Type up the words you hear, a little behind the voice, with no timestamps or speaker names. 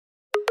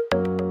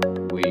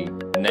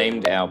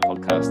named our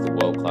podcast the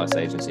World Class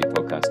Agency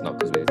Podcast, not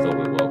because we thought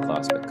we were world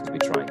class, but because we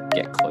try and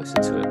get closer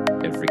to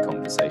it every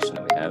conversation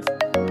that we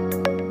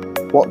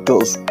have. What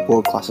does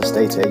World Class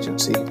Estate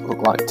Agency look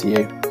like to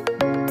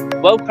you?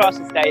 World Class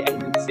Estate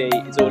Agency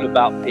is all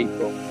about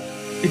people.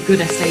 A good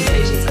estate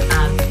agent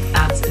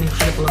adds an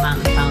incredible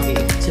amount of value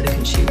to the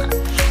consumer.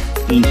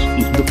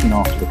 He's looking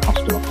after the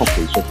customer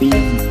properly, so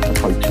being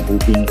approachable,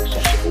 being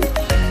accessible.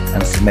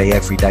 And for me,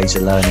 every day's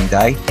a learning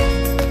day.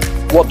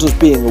 What does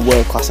being a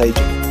world-class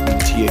agent mean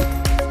to you?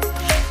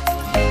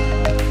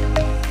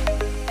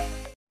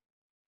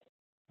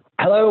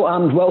 Hello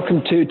and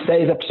welcome to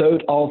today's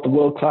episode of the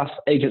World Class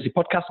Agency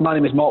Podcast. My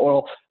name is Mark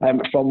Worrell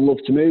from Love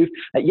to Move.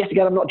 Yet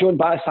again, I'm not joined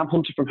by Sam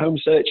Hunter from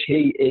Homesearch.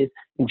 He is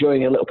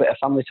enjoying a little bit of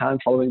family time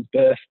following the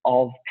birth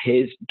of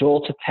his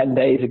daughter 10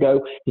 days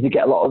ago. He did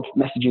get a lot of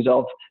messages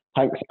of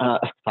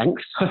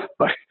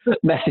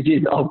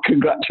messages of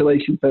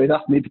congratulations. So he's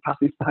asked me to pass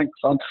his thanks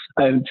on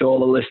to all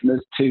the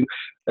listeners who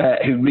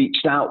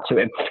reached out to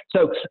him.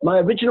 So my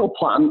original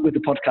plan with the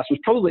podcast was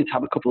probably to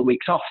have a couple of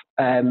weeks off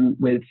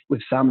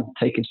with Sam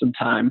taking some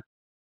time.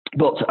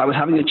 But I was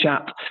having a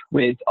chat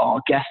with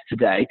our guest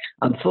today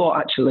and thought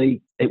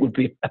actually it would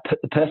be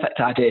the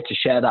perfect idea to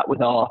share that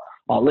with our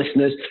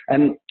listeners.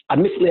 And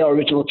admittedly, our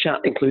original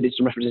chat included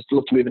some references to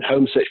Love to Move and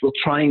Homesearch. We'll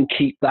try and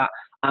keep that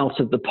out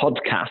of the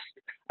podcast.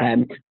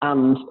 And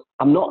I'm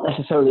not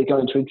necessarily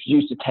going to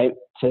introduce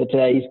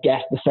today's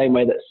guest the same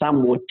way that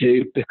Sam would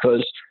do,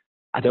 because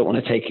I don't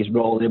want to take his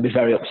role. He'll be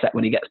very upset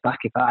when he gets back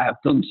if I have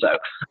done so.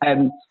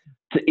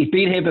 He's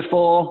been here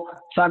before.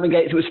 Simon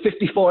Gates, it was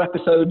 54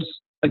 episodes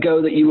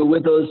ago that you were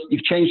with us.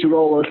 You've changed your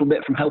role a little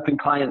bit from helping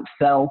clients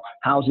sell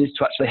houses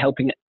to actually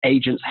helping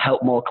agents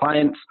help more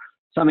clients.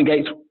 Simon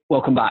Gates,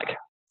 welcome back.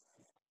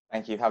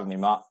 Thank you for having me,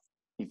 Mark.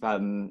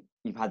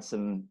 You've had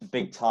some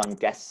big time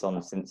guests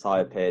on since I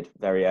appeared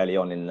very early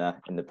on in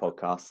the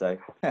podcast, so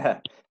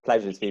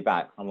pleasure to be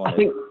back. I'm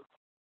honored.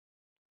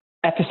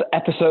 I think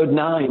episode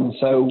 9,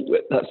 so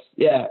that's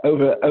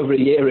over a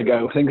year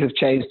ago. Things have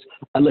changed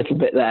a little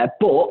bit there.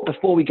 But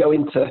before we go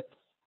into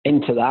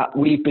that,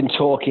 we've been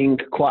talking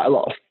quite a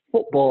lot of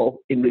football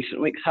in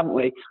recent weeks, haven't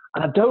we?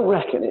 And I don't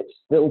reckon it's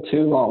still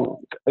too long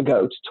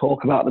ago to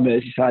talk about the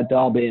Merseyside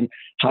derby and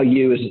how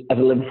you as a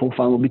Liverpool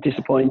fan will be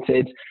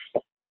disappointed.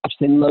 I've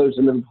seen loads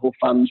of Liverpool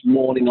fans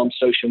mourning on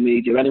social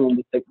media. Anyone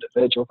would think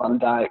that Virgil van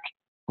Dijk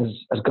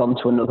has gone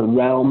to another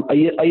realm. Are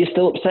you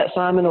still upset,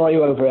 Simon, or are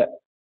you over it?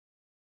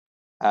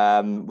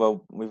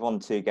 Well, we've won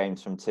 2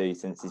 games from 2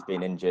 since he's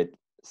been injured,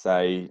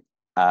 so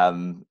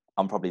I'm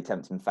probably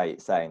tempting fate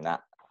saying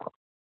that.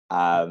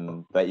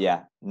 But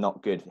yeah,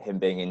 not good him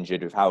being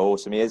injured with how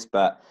awesome he is.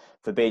 But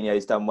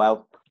Fabinho's done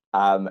well,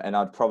 and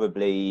I'd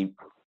probably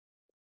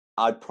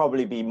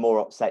be more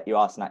upset you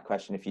asking that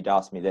question if you'd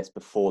asked me this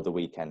before the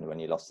weekend when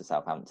you lost to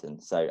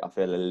Southampton. So I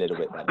feel a little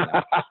bit better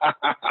now.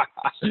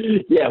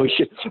 Yeah, we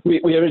should.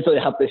 We originally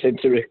had this in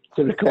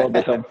to record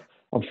this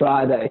on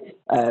Friday,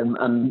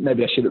 and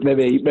maybe we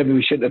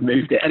shouldn't have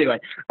moved it anyway.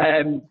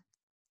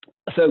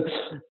 So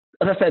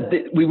as I said,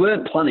 we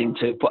weren't planning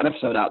to put an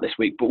episode out this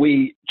week, but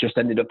we just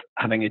ended up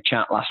having a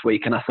chat last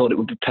week, and I thought it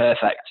would be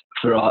perfect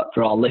for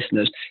our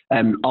listeners.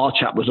 Our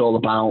chat was all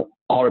about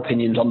our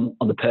opinions on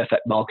the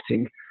perfect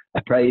marketing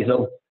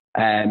appraisal.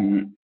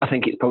 I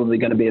think it's probably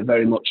going to be a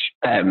very much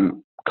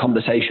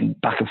conversation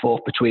back and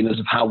forth between us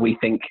of how we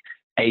think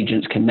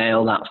agents can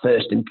nail that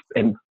first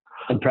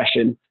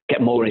impression, get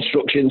more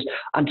instructions.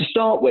 And to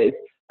start with,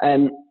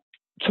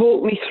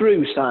 talk me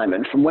through,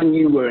 Simon, from when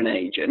you were an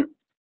agent,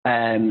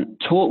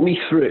 talk me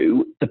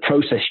through the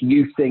process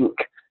you think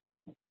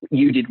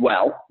you did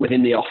well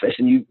within the office,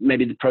 and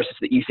maybe the process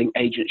that you think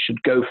agents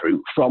should go through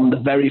from the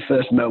very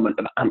first moment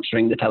of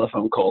answering the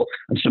telephone call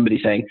and somebody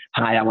saying,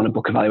 "Hi, I want to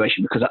book a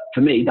valuation," because for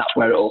me, that's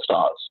where it all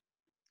starts.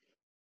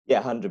 Yeah,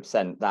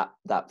 100%.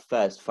 That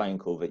first phone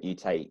call that you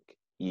take,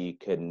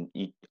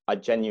 I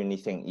genuinely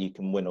think you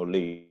can win or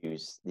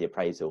lose the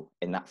appraisal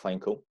in that phone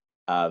call.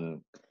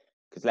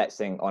 Because let's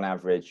think, on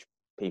average,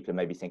 people are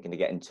maybe thinking of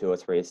getting 2 or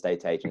 3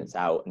 estate agents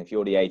out, and if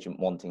you're the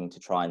agent wanting to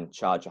try and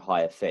charge a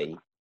higher fee,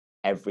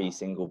 every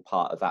single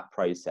part of that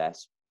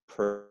process,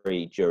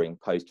 pre, during,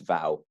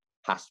 post-val,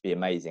 has to be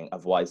amazing.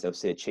 Otherwise, they'll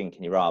see a chink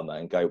in your armour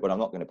and go, well, I'm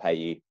not going to pay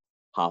you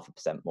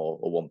 0.5% more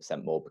or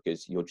 1% more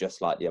because you're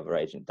just like the other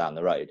agent down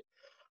the road.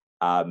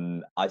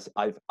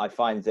 I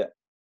find that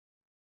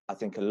I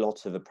think a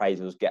lot of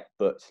appraisals get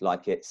booked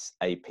like it's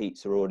a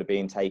pizza order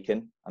being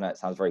taken. I know it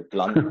sounds very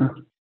blunt,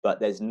 but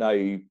there's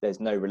no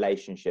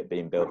relationship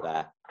being built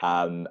there.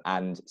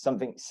 And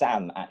something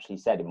Sam actually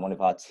said in one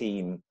of our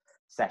team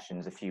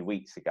sessions a few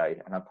weeks ago,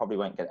 and I probably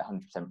won't get it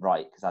 100%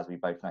 right because, as we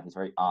both know, he's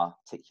very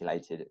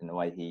articulated in the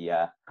way he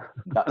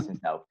conducts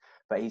himself.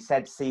 But he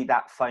said, see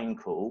that phone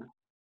call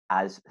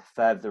as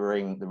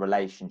furthering the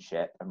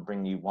relationship and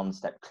bring you one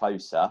step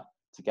closer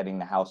to getting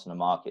the house on the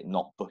market,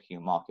 not booking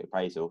a market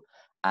appraisal.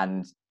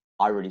 And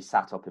I really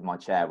sat up in my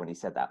chair when he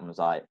said that and was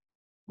like,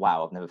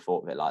 wow, I've never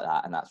thought of it like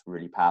that. And that's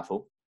really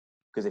powerful,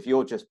 because if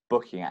you're just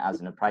booking it as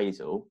an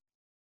appraisal,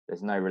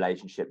 there's no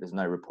relationship, there's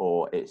no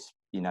rapport. It's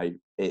you know,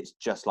 it's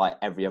just like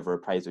every other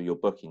appraisal you're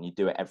booking, you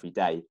do it every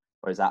day.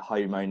 Whereas that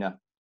homeowner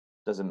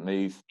doesn't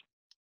move,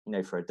 you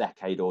know, for a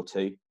decade or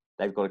two.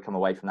 They've got to come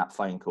away from that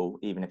phone call,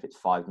 even if it's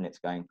 5 minutes,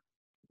 going,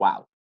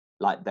 wow,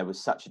 like there was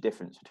such a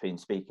difference between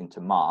speaking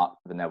to Mark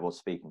than there was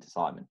speaking to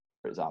Simon,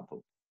 for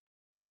example.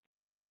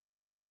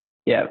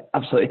 Yeah,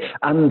 absolutely.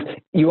 And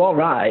you are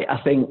right.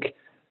 I think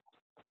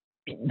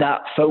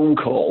that phone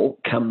call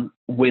can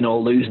win or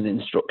lose an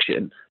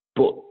instruction,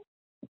 but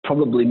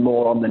probably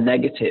more on the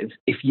negative.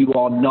 If you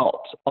are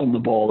not on the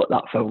ball at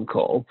that phone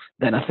call,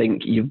 then I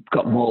think you've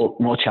got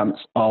more chance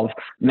of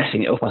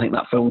messing it up. I think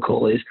that phone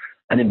call is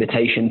an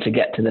invitation to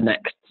get to the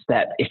next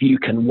step. If you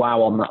can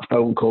wow on that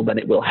phone call, then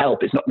it will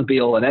help. It's not the be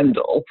all and end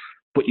all,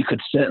 but you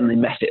could certainly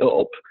mess it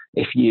up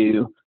if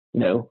you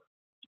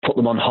put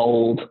them on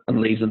hold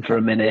and leave them for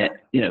a minute.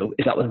 You know,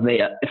 if that was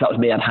me,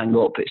 I'd hang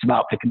up. It's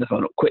about picking the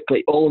phone up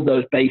quickly. All of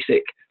those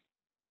basic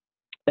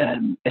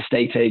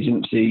estate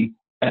agency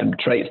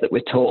traits that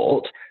we're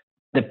taught,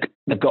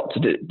 they've got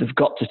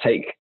to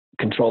take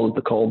control of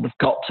the call. They've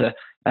got to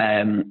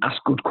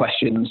ask good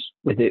questions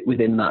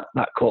within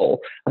that call.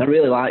 And I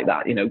really like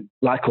that. You know,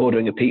 like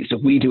ordering a pizza,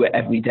 we do it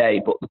every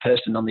day, but the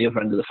person on the other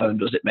end of the phone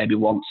does it maybe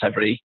once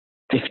every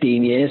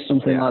 15 years,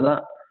 something like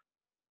that.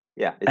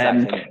 Yeah,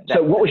 exactly.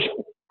 So what was?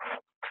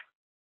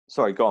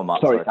 Sorry, go on,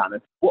 Mark. Sorry,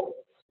 Simon. What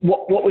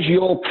was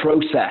your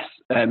process?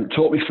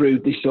 Talk me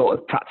through the sort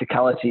of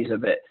practicalities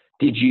of it.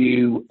 Did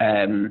you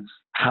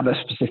have a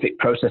specific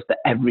process that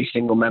every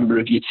single member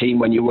of your team,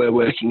 when you were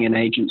working in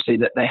agency,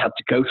 that they had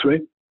to go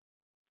through?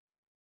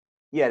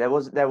 Yeah, there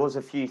was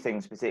a few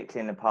things,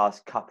 particularly in the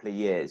past couple of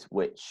years,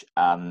 which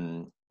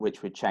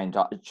would change.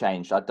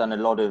 I'd done a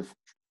lot of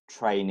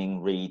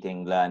training,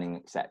 reading, learning,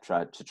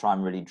 etc., to try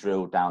and really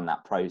drill down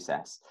that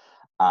process.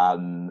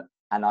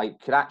 And I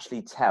could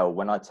actually tell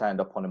when I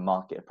turned up on a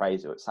market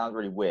appraisal. It sounds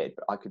really weird,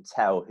 but I could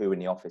tell who in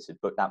the office had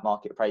booked that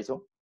market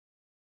appraisal.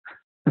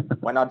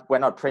 when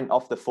I'd print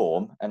off the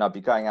form and I'd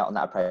be going out on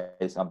that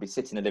appraisal, I'd be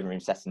sitting in the living room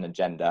setting an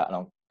agenda, and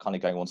I'm kind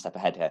of going one step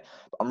ahead here.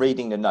 But I'm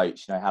reading the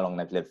notes, you know, how long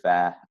they've lived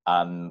there,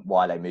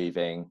 why they're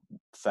moving,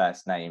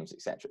 first names,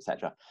 etc.,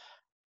 etc.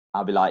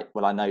 I'll be like,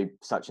 well, I know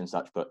such and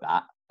such booked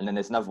that. And then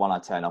there's another one I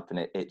turn up and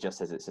it just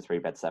says it's a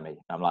 3-bed semi. And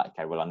I'm like,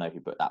 okay, well, I know who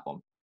booked that one.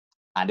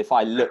 And if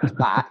I looked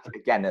back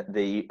again at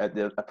the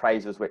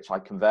appraisals which I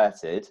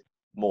converted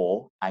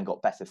more and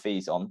got better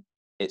fees on,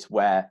 it's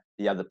where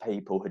the other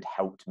people had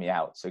helped me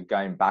out. So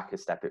going back a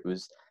step, it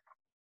was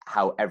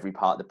how every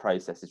part of the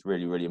process is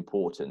really, really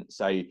important.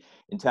 So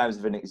in terms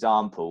of an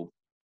example,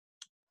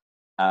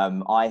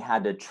 I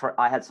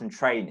had some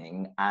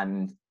training,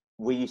 and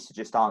we used to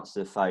just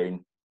answer the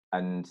phone,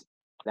 and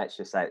let's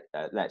just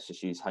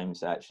use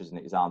Homesearch as an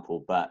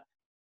example. But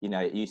you know,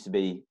 it used to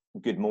be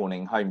good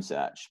morning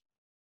Homesearch.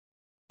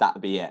 That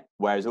would be it.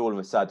 Whereas all of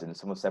a sudden,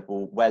 someone said,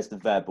 well, where's the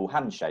verbal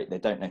handshake? They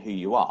don't know who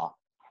you are.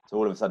 So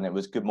all of a sudden it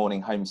was good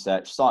morning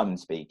Homesearch, Simon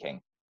speaking.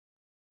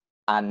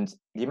 And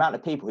the amount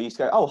of people who used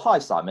to go, oh, hi,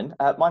 Simon,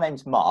 my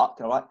name's Mark.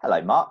 And I'm like,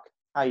 hello, Mark,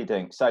 how are you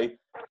doing? So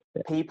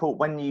people,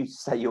 when you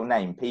say your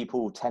name,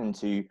 people tend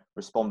to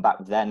respond back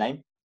with their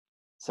name.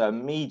 So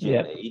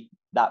immediately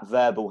that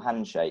verbal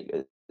handshake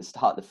at the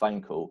start of the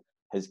phone call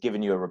has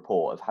given you a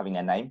report of having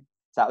their name.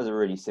 So that was a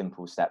really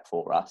simple step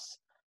for us.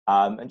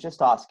 And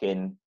just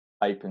asking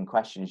open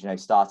questions, you know,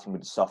 starting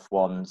with the soft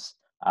ones,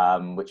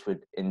 which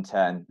would in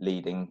turn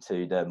leading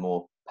to the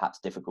more perhaps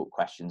difficult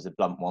questions, the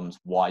blunt ones.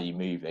 Why are you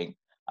moving?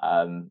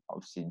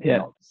 Obviously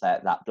not to say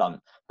it that blunt,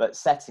 but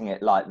setting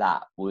it like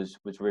that was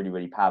really,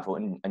 really powerful,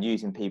 and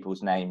using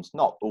people's names,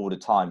 not all the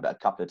time, but a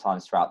couple of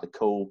times throughout the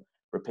call,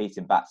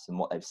 repeating back to them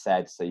what they've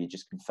said. So you're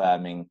just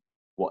confirming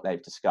what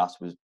they've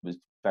discussed was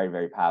very,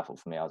 very powerful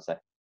for me, I would say.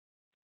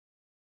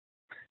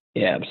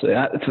 Yeah,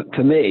 absolutely.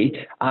 For me,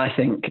 I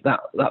think that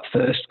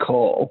first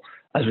call,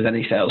 as with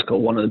any sales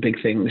call, one of the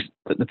big things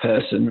that the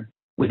person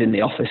within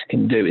the office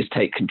can do is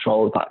take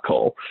control of that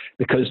call.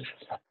 Because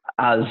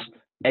as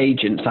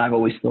agents, I've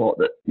always thought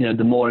that, you know,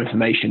 the more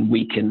information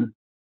we can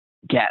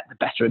get, the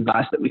better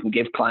advice that we can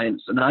give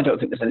clients. And I don't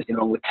think there's anything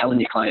wrong with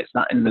telling your clients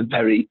that in the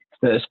very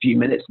first few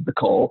minutes of the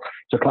call.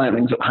 So a client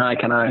rings up, hi,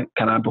 can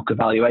I book a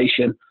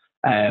valuation?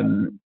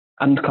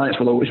 And clients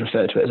will always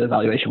refer to it as a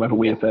valuation, whether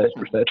we refer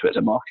to it as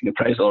a marketing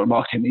appraisal or a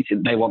marketing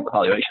meeting. They want the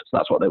valuation, so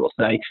that's what they will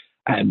say.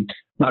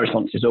 My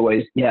response is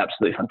always, yeah,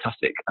 absolutely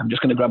fantastic. I'm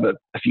just going to grab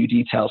a few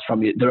details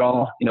from you. There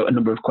are, you know, a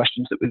number of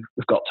questions that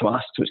we've got to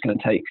ask, so it's going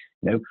to take,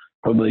 you know,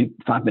 probably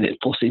 5 minutes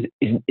plus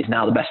is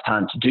now the best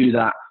time to do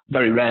that.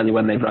 Very rarely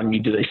when they've rang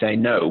you do they say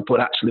no, but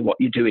actually what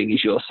you're doing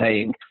is you're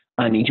saying,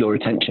 I need your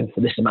attention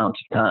for this amount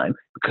of time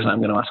because I'm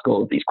going to ask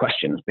all of these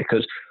questions.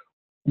 Because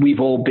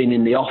we've all been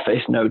in the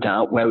office, no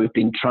doubt, where we've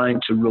been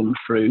trying to run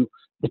through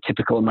the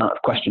typical amount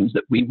of questions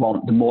that we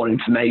want, the more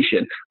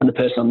information, and the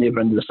person on the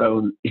other end of the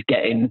phone is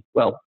getting,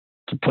 well,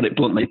 to put it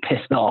bluntly,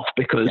 pissed off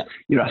because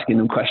you're asking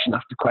them question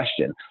after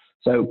question.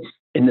 So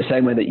in the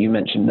same way that you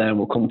mentioned there,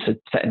 we'll come to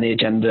setting the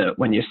agenda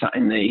when you're sat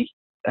in the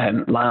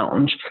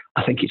lounge,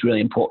 I think it's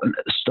really important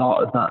at the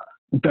start of that,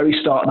 very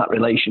start of that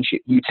relationship,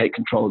 you take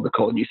control of the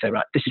call and you say,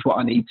 right, this is what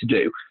I need to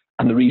do.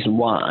 And the reason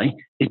why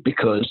is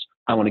because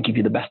I want to give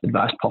you the best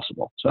advice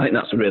possible. So I think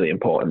that's a really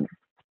important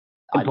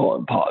part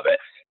of it.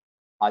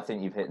 I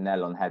think you've hit the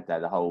nail on the head there,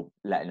 the whole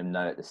letting them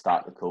know at the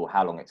start of the call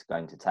how long it's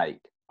going to take.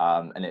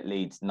 And it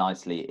leads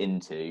nicely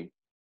into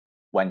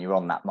when you're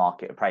on that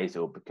market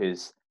appraisal,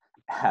 because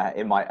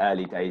in my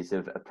early days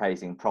of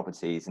appraising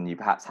properties, and you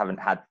perhaps haven't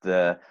had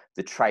the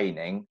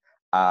training,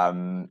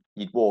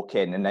 you'd walk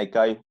in and they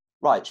go,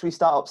 right, should we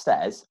start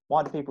upstairs?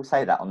 Why do people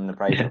say that on an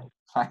appraisal?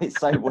 It's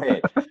so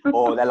weird.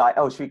 Or they're like,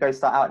 oh, should we go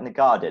start out in the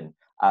garden?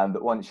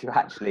 But once you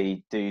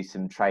actually do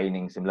some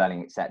training, some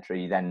learning, etc.,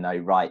 you then know,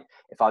 right,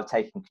 if I've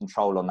taken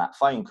control on that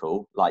phone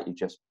call, like you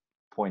just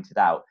pointed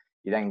out,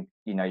 you then,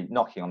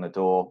 knocking on the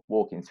door,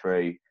 walking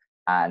through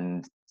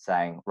and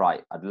saying,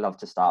 right, I'd love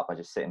to start by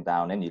just sitting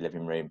down in your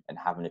living room and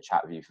having a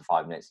chat with you for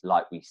 5 minutes,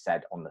 like we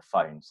said on the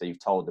phone. So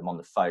you've told them on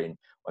the phone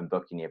when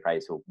booking the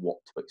appraisal what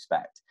to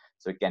expect.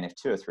 So again, if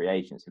 2 or 3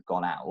 agents have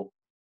gone out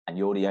and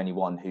you're the only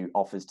one who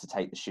offers to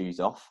take the shoes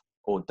off,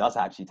 or does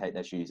actually take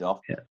their shoes off,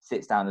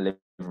 sits down in the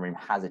living room,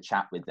 has a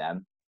chat with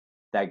them,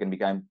 they're going to be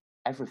going,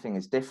 everything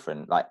is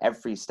different. Like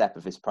every step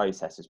of this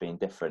process has been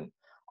different.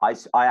 I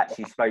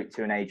actually spoke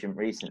to an agent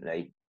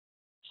recently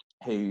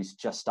who's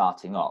just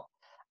starting up,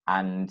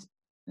 and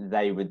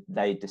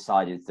they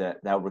decided that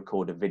they'll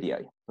record a video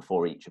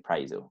before each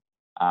appraisal.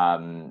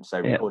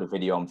 Record a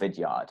video on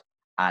Vidyard,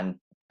 and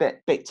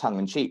bit tongue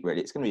in cheek,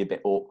 really. It's going to be a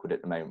bit awkward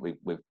at the moment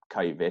with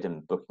COVID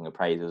and booking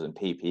appraisals and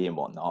PPE and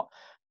whatnot.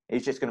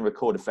 He's just going to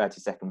record a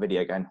 30-second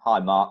video going, hi,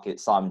 Mark,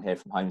 it's Simon here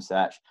from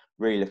Homesearch.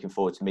 Really looking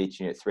forward to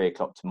meeting you at 3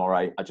 o'clock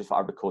tomorrow. I just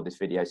thought I'd record this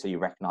video so you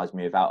recognise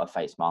me without a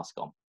face mask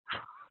on.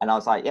 And I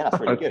was like, yeah, that's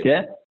really good.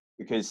 Yeah.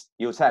 Because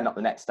you'll turn up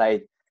the next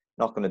day,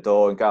 knock on the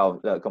door and go,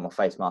 oh, look, I've got my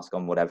face mask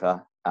on,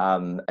 whatever.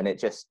 And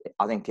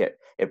I think it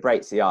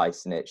breaks the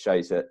ice, and it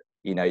shows that,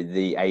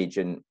 the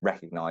agent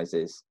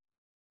recognises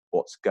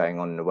what's going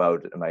on in the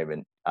world at the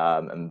moment,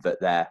 and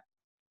that they're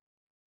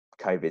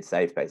COVID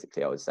safe,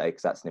 basically, I would say,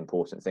 because that's an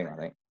important thing, I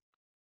think.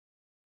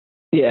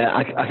 Yeah,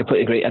 I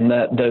completely agree. And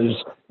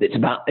it's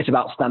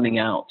about standing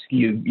out.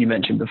 You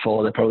mentioned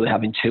before they're probably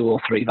having 2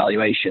 or 3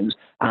 valuations,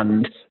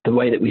 and the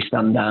way that we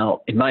stand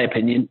out, in my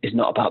opinion, is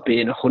not about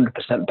being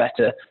 100%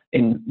 better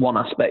in one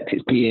aspect.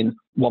 It's being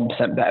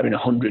 1% better in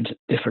 100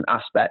 different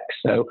aspects.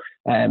 So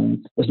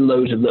there's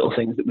loads of little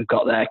things that we've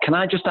got there. Can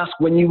I just ask,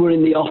 when you were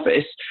in the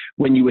office,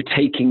 when you were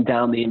taking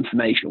down the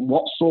information,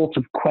 what sort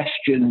of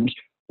questions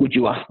would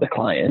you ask the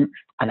client,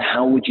 and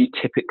how would you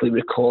typically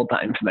record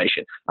that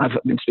information? I've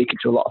been speaking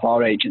to a lot of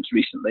our agents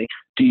recently.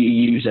 Do you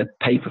use a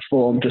paper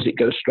form? Does it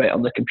go straight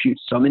on the computer?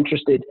 So I'm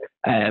interested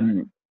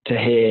to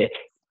hear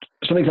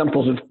some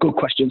examples of good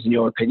questions in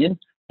your opinion,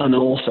 and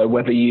also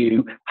whether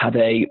you had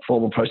a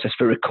formal process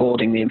for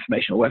recording the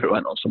information, or whether it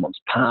went on someone's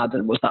pad,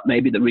 and was that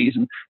maybe the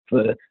reason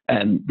for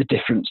the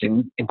difference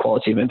in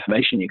quality of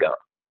information you got?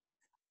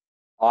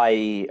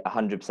 I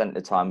 100% of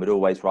the time would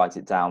always write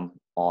it down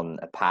on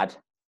a pad.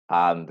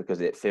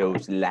 Because it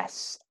feels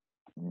less,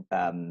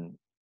 I don't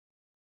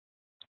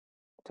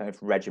know if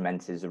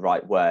regimented is the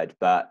right word,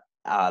 but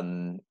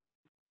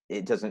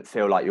it doesn't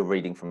feel like you're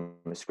reading from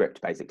a script,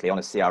 basically. On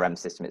a CRM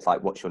system, it's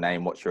like, what's your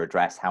name, what's your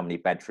address, how many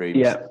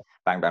bedrooms,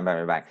 bang, bang, bang,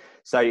 bang, bang.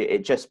 So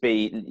it just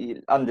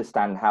be,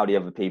 understand how the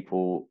other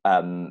people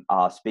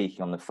are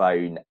speaking on the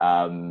phone,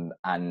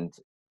 and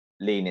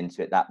lean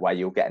into it that way.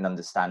 You'll get an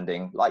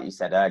understanding. Like you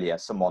said earlier,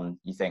 someone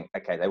you think,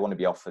 okay, they want to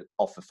be off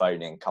the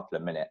phone in a couple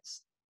of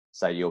minutes.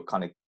 So you're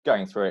kind of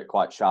going through it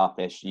quite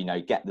sharpish,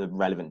 get the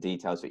relevant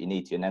details that you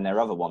need to. And then there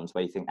are other ones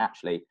where you think,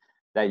 actually,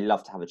 they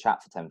love to have a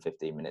chat for 10,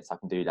 15 minutes. I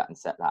can do that and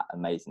set that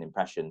amazing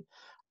impression.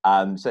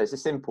 So it's a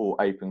simple,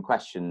 open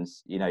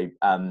questions,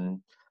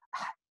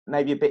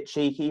 maybe a bit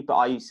cheeky, but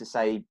I used to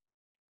say,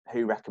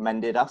 who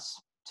recommended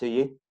us to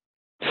you?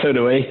 So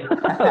do we.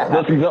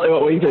 That's exactly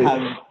what we do.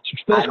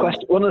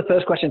 One of the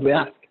first questions we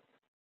ask.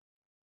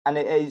 And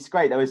it's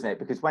great though, isn't it?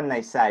 Because when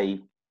they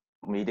say,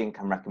 we didn't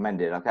come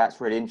recommended, okay,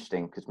 that's really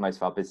interesting, because most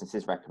of our business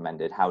is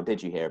recommended. How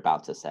did you hear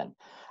about us then?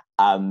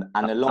 And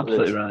a lot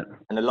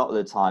of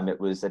the time it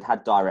was they'd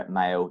had direct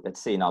mail, they'd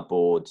seen our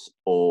boards,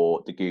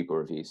 or the Google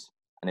reviews,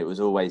 and it was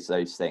always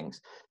those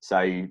things.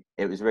 So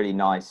it was really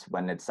nice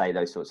when they'd say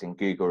those sorts in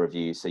Google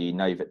reviews, so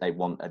that they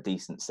want a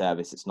decent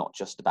service. It's not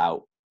just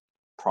about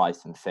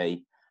price and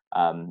fee,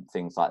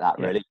 things like that,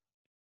 really.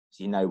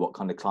 So what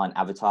kind of client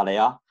avatar they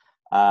are.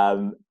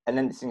 And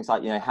then it's things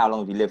like, how long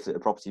have you lived at the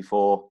property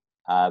for?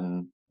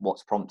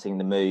 What's prompting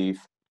the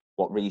move?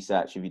 What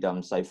research have you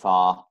done so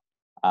far?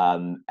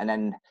 And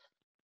then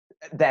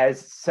there's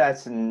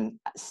certain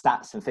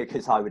stats and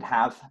figures I would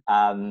have,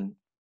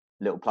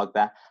 little plug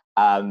there,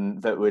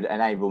 that would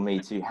enable me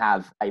to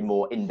have a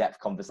more in-depth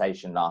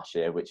conversation last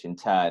year, which in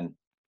turn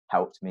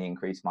helped me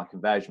increase my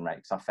conversion rate,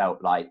 because I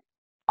felt like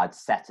I'd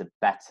set a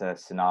better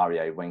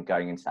scenario when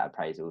going into that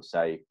appraisal.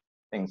 So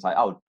things like,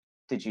 oh,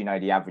 did you know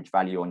the average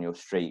value on your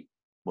street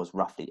was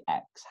roughly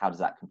X? How does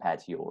that compare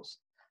to yours?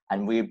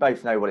 And we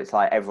both know what it's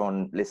like.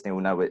 Everyone listening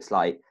will know what it's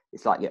like.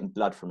 It's like getting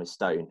blood from a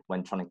stone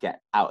when trying to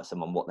get out of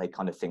someone what they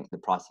kind of think the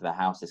price of their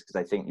house is, because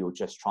they think you're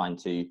just trying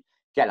to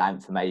get that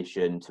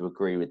information to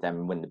agree with them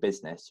and win the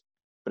business.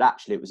 But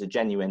actually it was a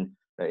genuine,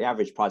 the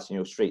average price on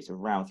your streets of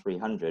around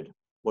 300.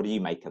 What do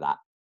you make of that?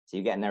 So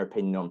you're getting their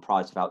opinion on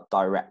price without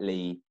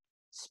directly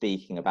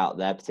speaking about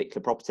their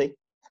particular property.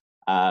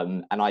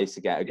 And I used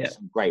to get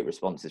some great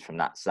responses from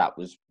that. So that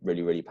was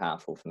really, really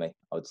powerful for me,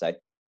 I would say.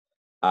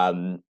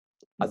 Go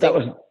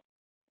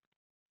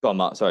on,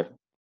 Mark, sorry.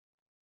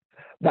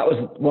 That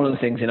was one of the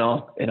things in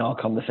our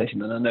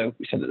conversation, and I know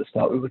we said at the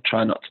start we would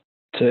try not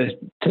to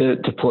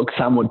plug.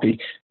 Sam would be,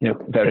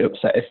 very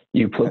upset if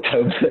you plugged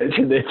Homesearch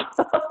in this.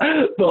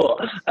 But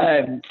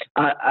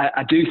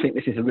I do think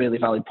this is a really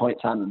valid point,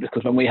 Simon,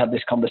 because when we had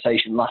this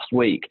conversation last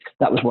week,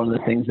 that was one of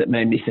the things that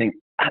made me think,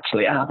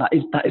 actually,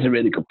 that is a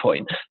really good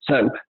point.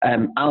 So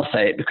I'll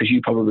say it because you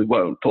probably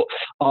won't. But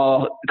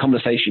our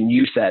conversation,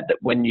 you said that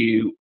when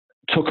you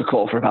took a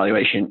call for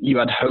evaluation, you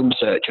had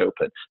Homesearch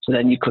open. So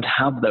then you could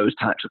have those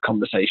types of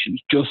conversations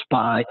just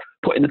by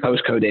putting the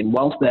postcode in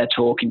whilst they're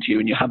talking to you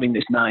and you're having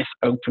this nice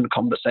open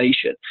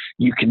conversation.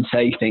 You can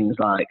say things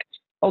like,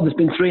 oh, there's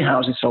been 3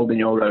 houses sold in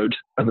your road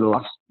over the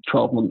last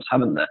 12 months,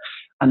 haven't there?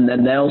 And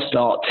then they'll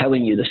start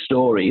telling you the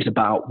stories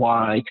about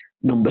why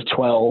number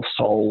 12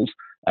 sold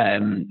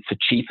for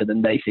cheaper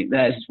than they think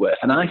theirs is worth.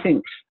 And I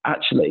think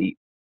actually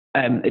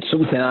it's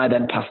something I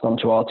then passed on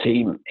to our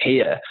team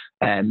here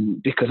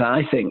because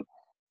I think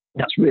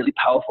that's really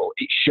powerful.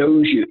 It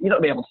shows you, you're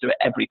not going to be able to do it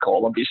every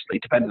call, obviously,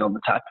 depending on the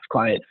type of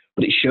client,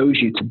 but it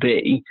shows you to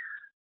be,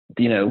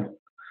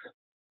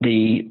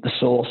 the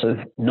source of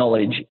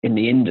knowledge in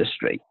the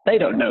industry. They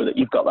don't know that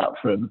you've got that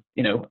from,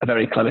 a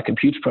very clever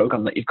computer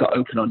program that you've got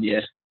open on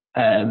your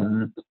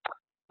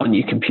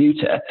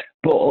computer,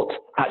 but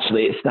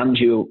actually it stands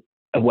you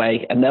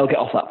away, and they'll get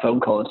off that phone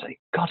call and say,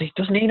 God,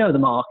 doesn't he know the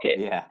market?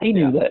 Yeah. He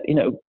knew that,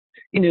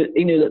 he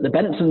knew that the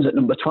Bensons at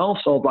number 12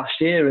 sold last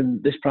year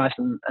and this price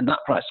and that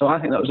price. So I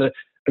think that was a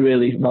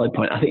really valid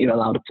point. I think you're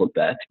allowed a plug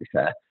there, to be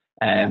fair.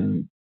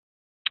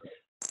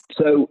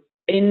 So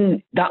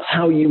that's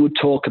how you would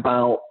talk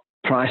about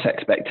price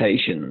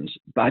expectations,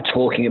 by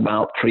talking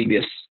about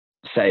previous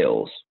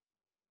sales.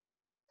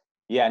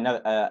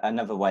 Yeah,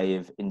 another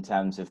way in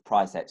terms of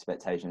price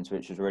expectations,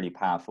 which was really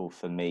powerful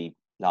for me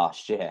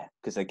last year,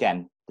 because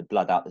again, the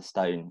blood out the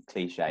stone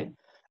cliche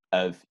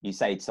of, you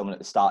say to someone at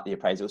the start of the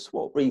appraisal, so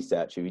what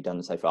research have you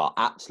done so far?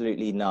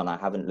 Absolutely none. I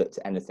haven't looked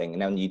at anything.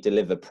 And then you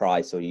deliver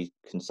price, or you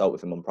consult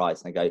with them on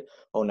price, and they go,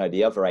 oh no,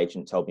 the other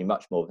agent told me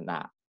much more than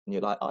that. And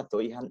you're like, I thought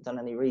you hadn't done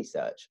any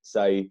research.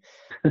 So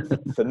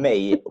for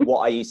me, what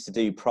I used to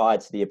do prior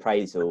to the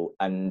appraisal,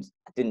 and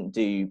I didn't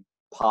do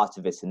part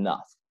of it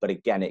enough, but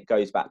again, it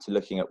goes back to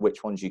looking at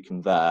which ones you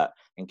convert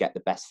and get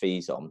the best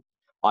fees on.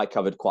 I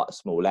covered quite a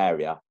small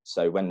area.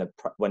 So when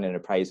an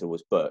appraisal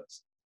was booked,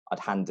 I'd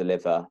hand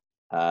deliver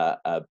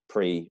a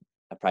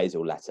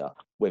pre-appraisal letter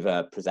with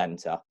a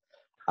presenter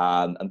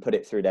and put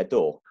it through their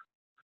door.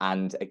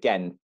 And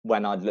again,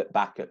 when I'd look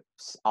back at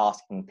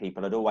asking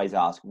people, I'd always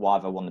ask, why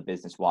have I won the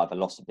business? Why have I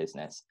lost the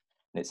business?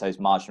 And it's those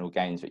marginal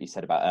gains that you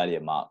said about earlier,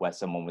 Mark, where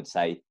someone would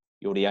say,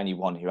 you're the only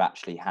one who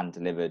actually hand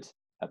delivered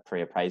a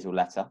pre-appraisal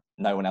letter.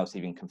 No one else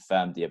even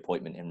confirmed the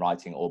appointment in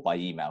writing or by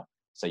email.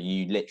 So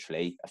you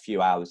literally, a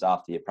few hours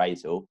after the phone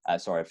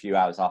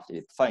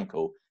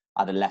call,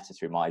 I had a letter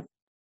through my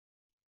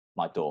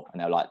door. And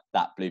they were like,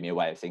 that blew me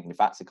away, of thinking, if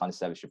that's the kind of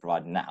service you're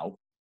providing now,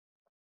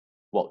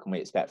 what can we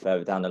expect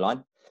further down the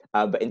line?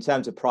 But in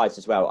terms of price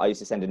as well, I used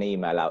to send an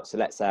email out. So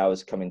let's say I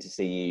was coming to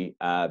see you,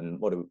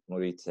 what are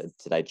we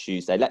today,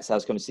 Tuesday? Let's say I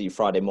was coming to see you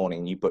Friday morning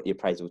and you booked your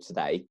appraisal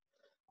today.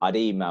 I'd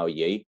email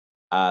you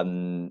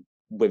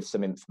with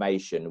some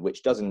information,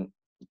 which doesn't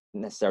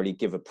necessarily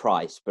give a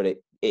price, but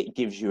it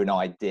gives you an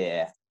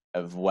idea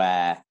of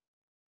where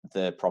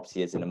the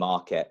property is in the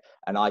market.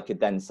 And I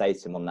could then say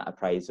to them on that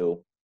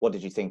appraisal, what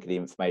did you think of the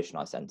information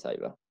I sent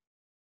over?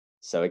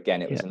 So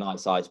again, it was a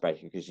nice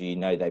icebreaker, because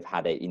they've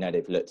had it,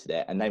 they've looked at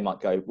it, and they might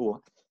go,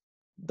 well,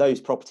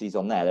 those properties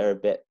on there,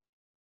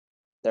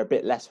 they're a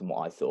bit less than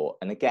what I thought.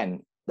 And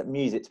again, that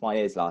music to my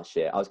ears last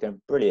year. I was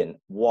going, brilliant.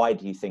 Why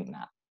do you think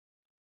that?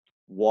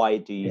 Why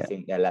do you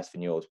think they're less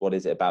than yours? What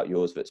is it about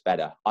yours that's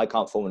better? I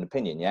can't form an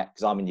opinion yet,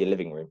 because I'm in your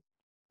living room.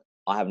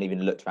 I haven't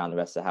even looked around the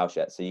rest of the house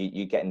yet. So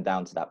you're getting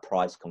down to that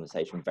price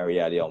conversation very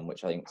early on,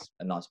 which I think is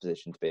a nice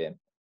position to be in.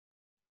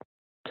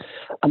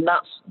 And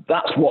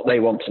that's what they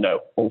want to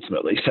know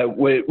ultimately. So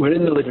we're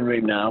in the living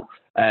room now.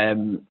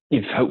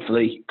 You've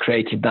hopefully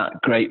created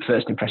that great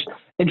first impression.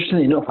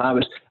 Interestingly enough, I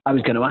was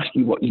going to ask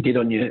you what you did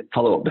on your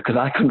follow-up, because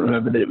I couldn't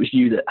remember that it was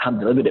you that hand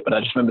delivered it, but I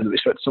just remembered that we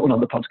spoke to someone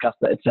on the podcast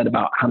that had said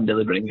about hand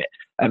delivering it.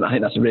 I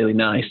think that's a really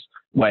nice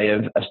way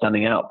of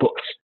standing out. But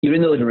you're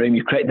in the living room,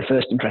 you've created the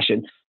first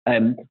impression.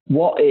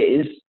 What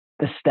is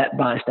the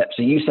step-by-step?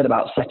 So you said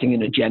about setting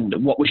an agenda.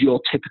 What was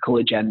your typical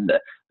agenda,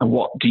 and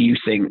what do you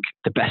think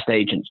the best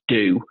agents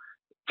do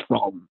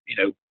from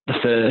the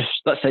first,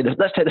 let's say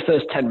the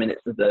first 10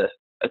 minutes of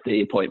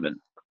the appointment?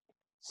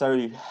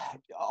 So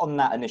on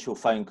that initial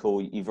phone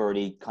call, you've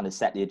already kind of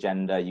set the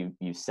agenda.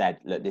 You've said,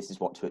 look, this is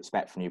what to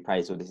expect from the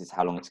appraisal. This is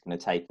how long it's going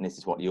to take, and this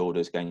is what the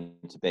order is going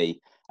to be.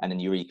 And then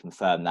you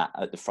reconfirm that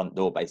at the front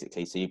door,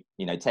 basically. So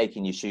you know,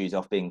 taking your shoes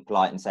off, being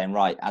polite, and saying,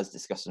 right, as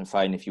discussed on the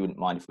phone, if you wouldn't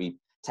mind if we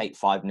take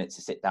 5 minutes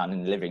to sit down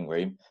in the living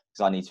room,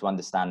 because I need to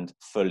understand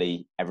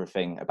fully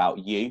everything about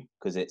you,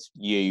 because it's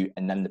you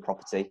and then the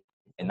property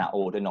in that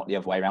order, not the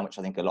other way around, which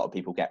I think a lot of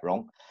people get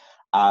wrong.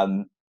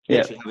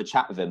 Literally have a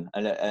chat with them,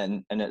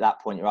 and at that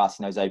point you're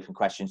asking those open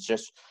questions,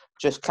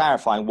 just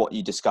clarifying what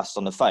you discussed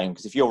on the phone,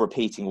 because if you're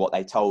repeating what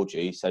they told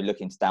you, so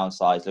looking to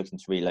downsize, looking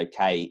to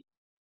relocate,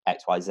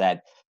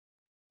 XYZ,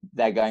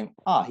 they're going,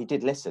 he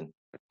did listen,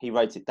 he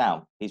wrote it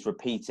down, he's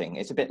repeating.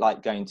 It's a bit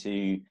like going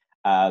to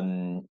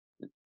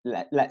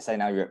let's say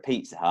now you're at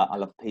Pizza Hut, I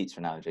love pizza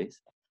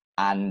analogies,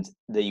 and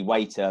the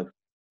waiter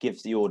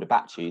gives the order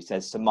back to you,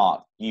 says, so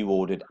Mark, you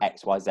ordered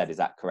XYZ, is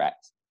that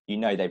correct? You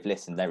know they've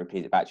listened, they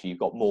repeat it back to you. You've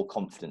got more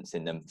confidence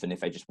in them than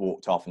if they just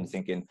walked off and you're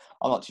thinking,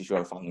 I'm not too sure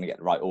if I'm going to get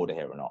the right order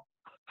here or not.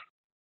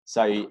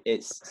 So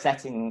it's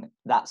setting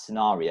that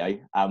scenario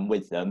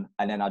with them.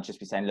 And then I'd just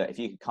be saying, look, if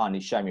you could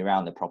kindly show me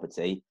around the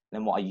property,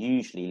 then what I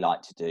usually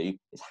like to do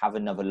is have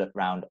another look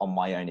round on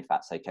my own, if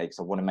that's okay, because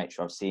I want to make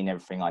sure I've seen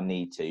everything I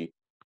need to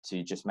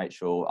just make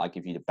sure I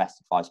give you the best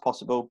advice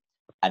possible.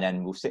 And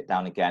then we'll sit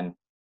down again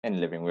in the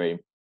living room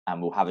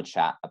and we'll have a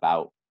chat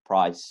about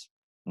price,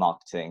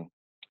 marketing,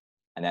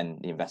 and then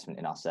the investment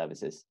in our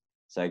services.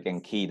 So again,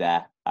 key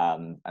there,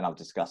 and I've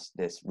discussed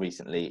this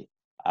recently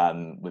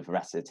with the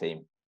rest of the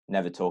team,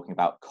 never talking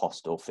about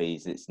cost or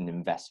fees. It's an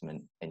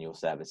investment in your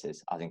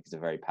services. I think it's a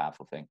very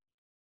powerful thing,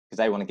 because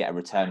they want to get a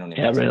return on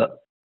investment.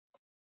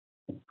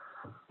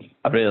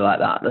 I really like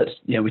that. That's,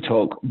 you know, we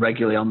talk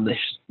regularly on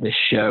this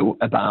show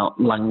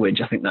about language.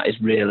 I think that is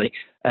really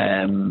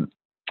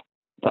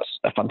that's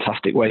a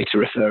fantastic way to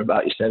refer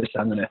about your service.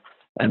 I'm going to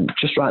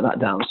just write that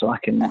down so I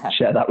can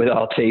share that with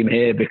our team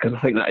here, because I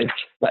think that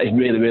is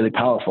really, really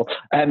powerful.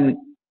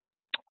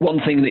 One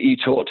thing that you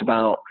talked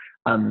about,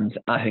 and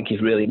I think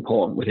is really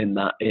important within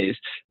that, is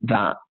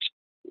that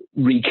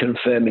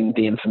reconfirming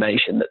the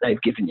information that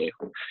they've given you.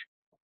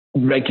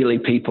 Regularly,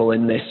 people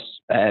in this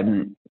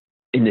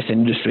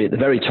industry, at the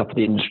very top of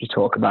the industry,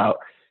 talk about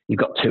you've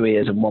got 2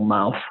 ears and 1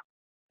 mouth,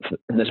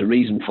 and there's a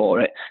reason for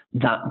it.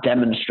 That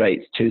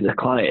demonstrates to the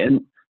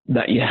client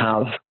that you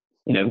have,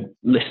 you know,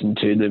 listened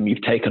to them,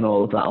 you've taken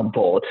all of that on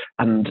board.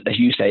 And as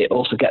you say, it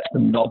also gets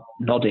them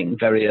nodding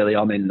very early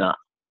on in that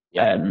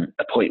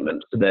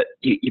appointment, so that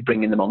you're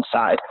bringing them on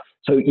side.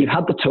 So you've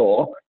had the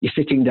tour, you're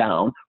sitting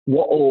down.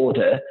 What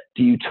order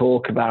do you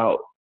talk about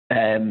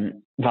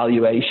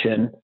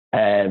valuation,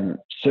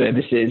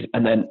 services,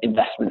 and then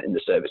investment in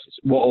the services?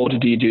 What order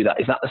do you do that?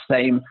 Is that the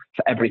same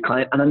for every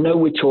client? And I know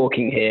we're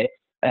talking here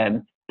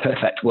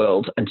perfect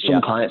world, and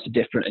some clients are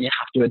different, and you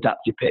have to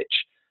adapt your pitch,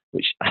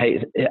 which I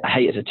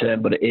hate as a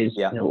term, but it is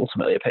you know,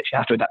 ultimately a pitch. You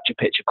have to adapt your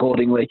pitch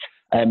accordingly.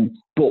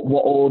 But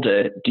what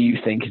order do you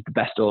think is the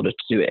best order to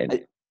do it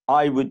in?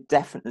 I would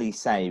definitely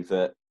say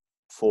that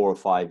 4 or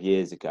 5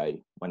 years ago,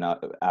 when I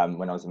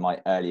was in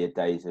my earlier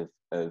days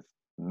of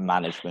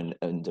management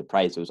and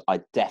appraisals,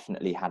 I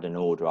definitely had an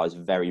order. I was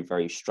very,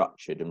 very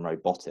structured and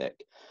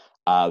robotic.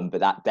 But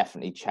that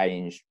definitely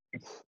changed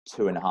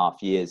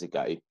 2.5 years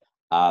ago,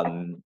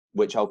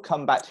 which I'll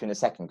come back to in a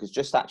second, because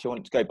just actually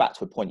want to go back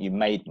to a point you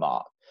made,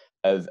 Mark,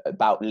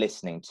 about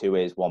listening, 2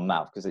 ears, 1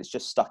 mouth, because it's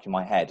just stuck in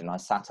my head, and I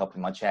sat up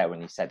in my chair when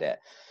you said it.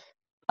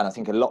 And I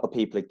think a lot of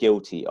people are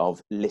guilty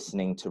of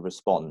listening to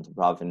respond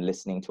rather than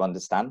listening to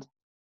understand.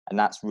 And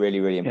that's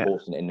really, really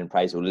important in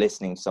appraisal,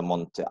 listening to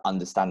someone to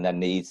understand their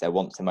needs, their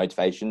wants, their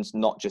motivations,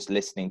 not just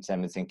listening to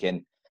them and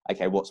thinking,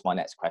 okay, what's my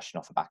next question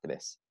off the back of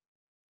this?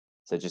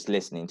 So just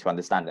listening to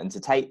understand. And to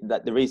take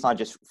that, the reason I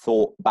just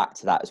thought back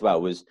to that as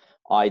well was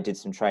I did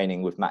some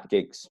training with Matt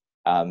Giggs,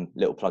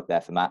 little plug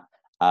there for Matt,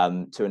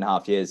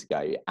 2.5 years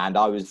ago. And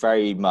I was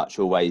very much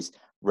always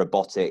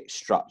robotic,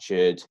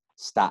 structured,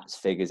 stats,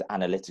 figures,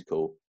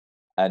 analytical.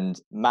 And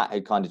Matt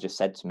had kind of just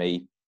said to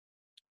me,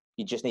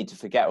 you just need to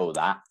forget all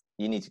that.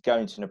 You need to go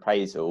into an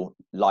appraisal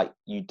like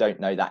you don't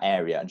know that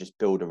area and just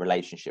build a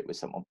relationship with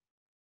someone.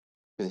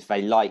 Because if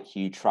they like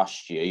you,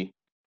 trust you,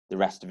 the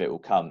rest of it will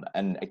come.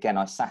 And again,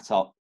 I sat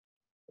up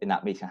in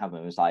that meeting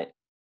and was like,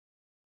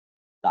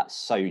 that's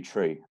so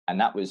true. And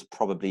that was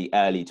probably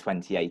early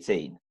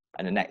 2018.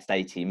 And the next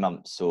 18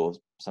 months saw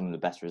some of the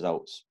best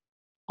results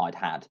I'd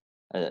had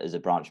as a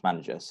branch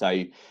manager.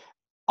 So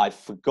I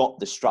forgot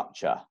the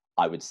structure,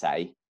 I would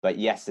say. But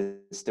yes, there's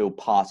still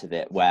part of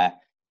it where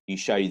you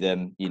show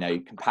them, you know,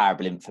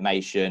 comparable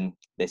information.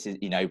 This is,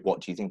 you know, what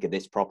do you think of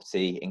this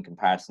property in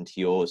comparison to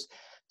yours?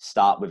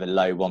 Start with a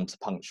low one to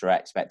puncture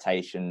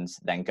expectations,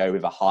 then go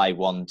with a high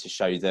one to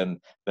show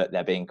them that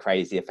they're being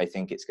crazy if they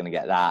think it's going to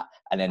get that,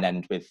 and then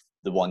end with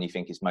the one you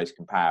think is most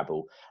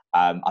comparable.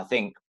 I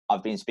think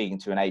I've been speaking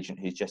to an agent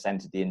who's just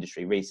entered the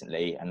industry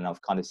recently, and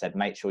I've kind of said,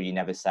 make sure you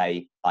never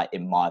say, like,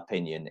 in my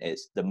opinion.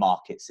 It's the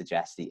market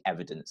suggests, the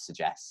evidence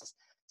suggests.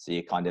 So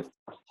you're kind of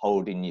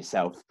holding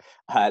yourself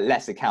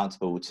less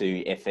accountable to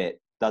if it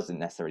doesn't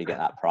necessarily get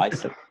that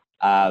price.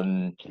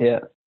 Yeah.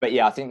 But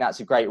yeah, I think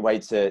that's a great way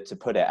to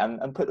put it,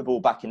 and put the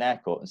ball back in their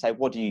court and say,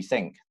 what do you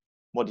think?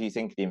 What do you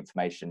think of the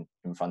information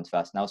in front of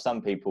us? Now,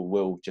 some people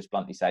will just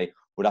bluntly say,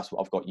 well, that's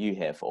what I've got you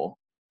here for.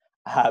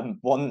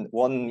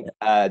 One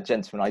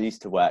gentleman I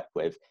used to work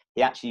with,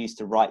 he actually used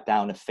to write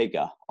down a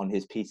figure on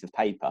his piece of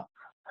paper.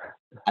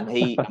 And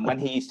when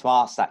he used to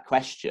ask that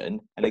question,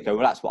 and he'd go,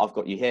 well, that's what I've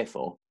got you here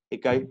for.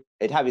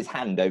 He'd have his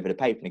hand over the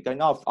paper and he'd go,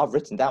 no, I've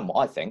written down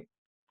what I think.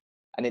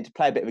 And then to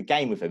play a bit of a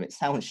game with him, it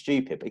sounds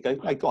stupid, but he'd go,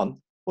 no, go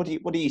on. What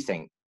do you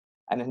think?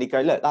 And then he'd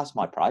go, look, that's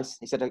my price.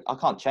 He said, I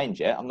can't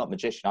change it. I'm not a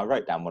magician. I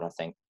wrote down what I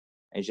think.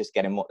 And he's just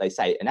getting what they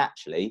say. And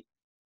actually,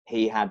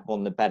 he had one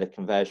of the better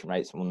conversion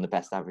rates and one of the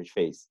best average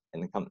fees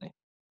in the company.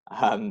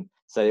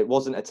 So it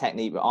wasn't a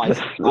technique that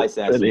I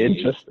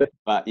certainly used,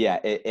 but yeah,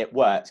 it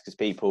works because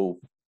people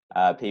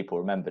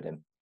remembered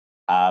him.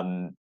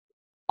 I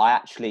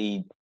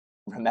actually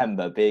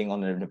remember being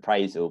on an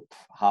appraisal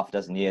half a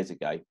dozen years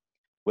ago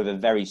with a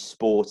very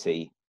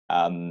sporty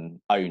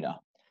owner.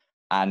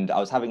 And I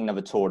was having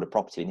another tour of the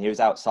property, and he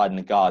was outside in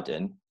the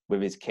garden with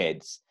his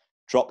kids,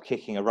 drop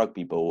kicking a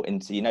rugby ball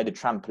into, the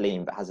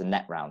trampoline that has a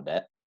net round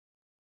it.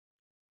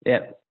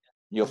 Yeah.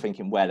 You're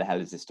thinking, where the hell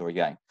is this story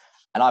going?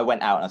 And I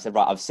went out and I said,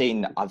 right, I've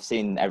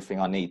seen everything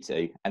I need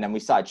to. And then we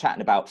started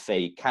chatting about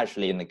fee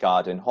casually in the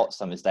garden, hot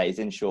summer's days,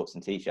 in shorts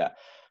and t-shirt.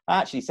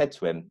 I actually said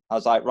to him, I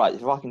was like, right,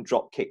 if I can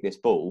drop kick this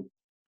ball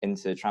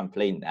into the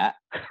trampoline net,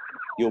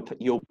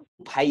 you'll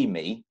pay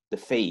me the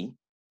fee.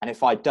 And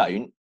if I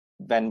don't,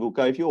 then we'll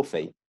go with your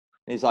fee.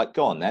 And he's like,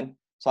 go on then.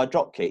 So I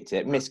drop kicked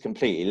it, missed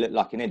completely, looked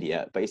like an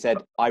idiot. But he said,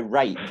 I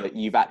rate that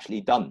you've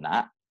actually done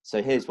that.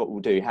 So here's what we'll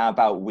do. How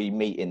about we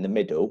meet in the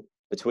middle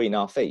between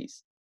our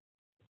fees?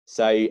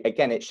 So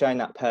again, it's showing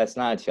that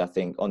personality, I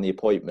think, on the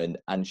appointment,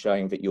 and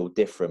showing that you're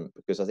different,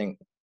 because I think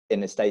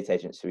in estate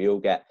agents, we all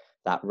get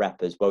that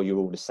rep as, well, you're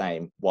all the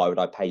same. Why would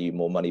I pay you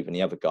more money than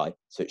the other guy?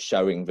 So it's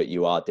showing that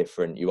you are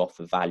different. You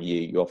offer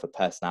value, you offer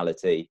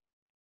personality,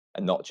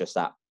 and not just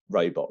that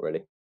robot,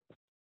 really.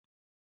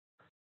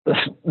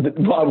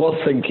 What I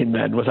was thinking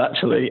then was,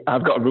 actually,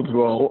 I've got a rugby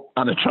ball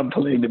and a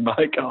trampoline in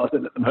my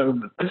garden at the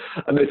moment.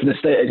 And if an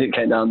estate agent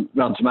came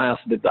round to my house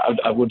and did that,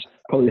 I would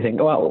probably think,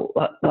 oh,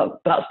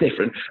 well, that's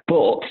different.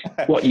 But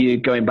what you're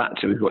going back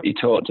to is what you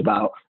talked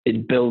about, is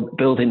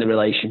building the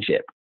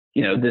relationship.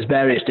 There's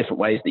various different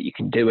ways that you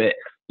can do it.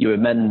 You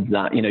amend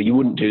that. You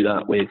wouldn't do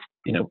that with,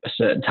 a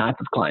certain type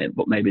of client,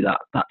 but maybe that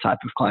type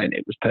of client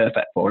it was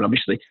perfect for, and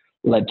obviously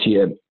led to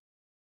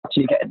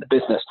you getting the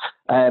business.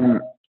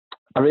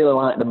 I really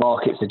like the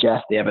market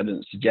suggests, the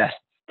evidence suggests,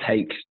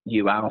 takes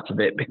you out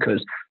of it,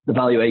 because the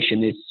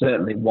valuation is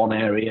certainly one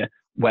area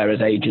where as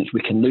agents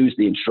we can lose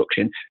the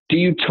instruction. Do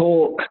you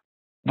talk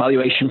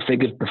valuation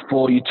figures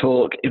before you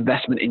talk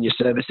investment in your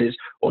services,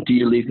 or do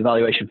you leave the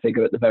valuation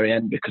figure at the very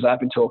end? Because I've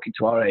been talking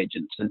to our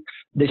agents, and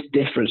this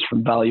differs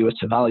from valuer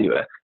to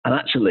valuer. And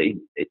actually,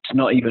 it's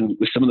not even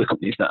with some of the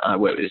companies that I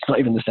work with, it's not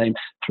even the same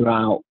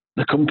throughout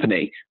the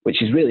company,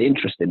 which is really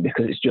interesting,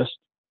 because it's just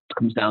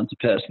comes down to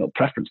personal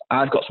preference.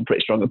 I've got some pretty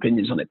strong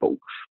opinions on it, but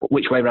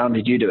which way around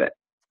did you do it?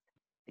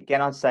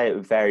 Again, I'd say it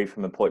would vary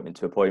from appointment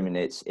to appointment.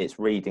 It's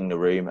reading the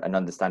room and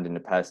understanding the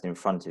person in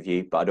front of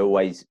you, but I'd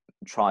always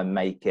try and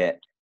make it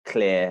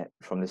clear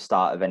from the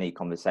start of any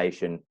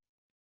conversation,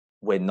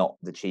 we're not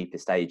the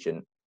cheapest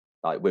agent.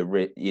 Like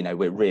we're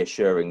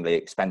reassuringly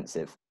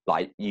expensive.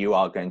 Like you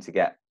are going to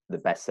get the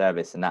best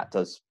service, and that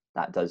does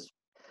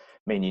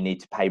mean you need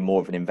to pay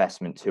more of an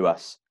investment to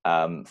us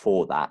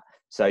for that.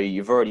 So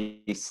you've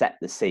already set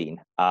the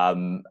scene.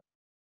 And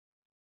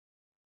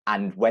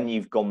when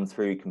you've gone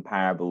through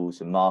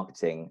comparables and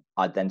marketing,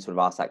 I'd then sort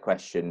of ask that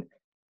question,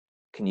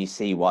 can you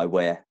see why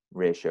we're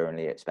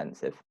reassuringly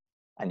expensive?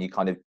 And you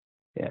kind of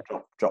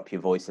drop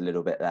your voice a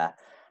little bit there,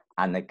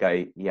 and they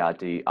go, yeah,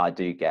 I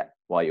do get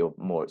why you're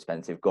more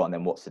expensive. Go on,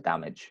 then what's the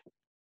damage?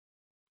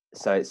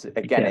 So it's,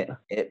 again,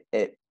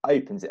 it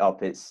opens it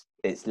up. It's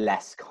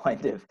less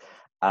kind of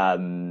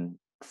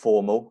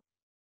formal.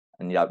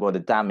 And you're like, well, the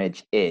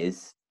damage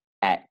is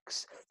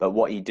X. But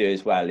what you do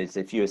as well is,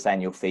 if you were saying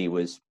your fee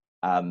was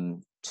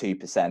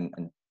 2%,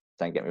 and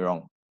don't get me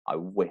wrong, I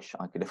wish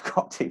I could have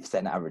got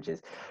 2%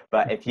 averages.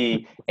 But if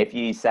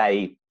you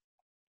say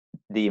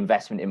the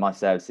investment in my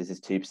services is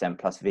 2%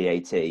 plus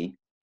VAT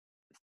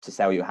to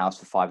sell your house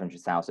for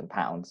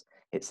 £500,000,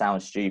 it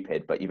sounds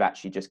stupid, but you've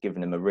actually just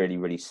given them a really,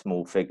 really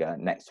small figure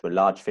next to a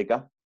large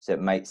figure. So it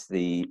makes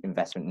the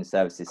investment in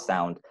services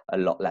sound a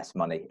lot less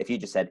money. If you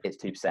just said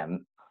it's 2%,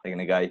 they're going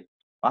to go,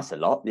 that's a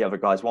lot. The other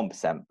guy's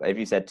 1%. But if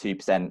you said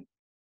 2%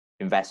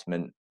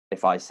 investment,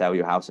 if I sell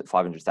your house at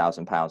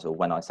 £500,000, or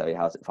when I sell your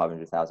house at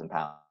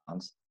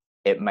 £500,000,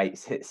 it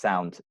makes it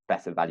sound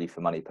better value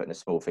for money, putting a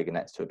small figure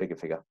next to a bigger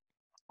figure.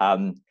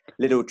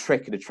 Little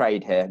trick of the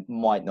trade here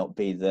might not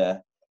be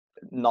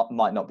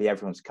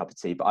everyone's cup of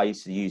tea, but I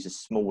used to use a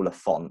smaller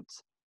font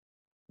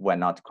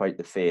when I'd quote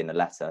the fee in the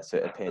letter, so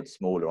it appeared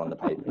smaller on the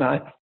paper.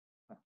 Nice.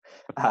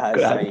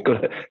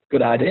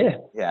 Good idea.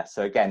 Yeah.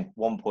 So again,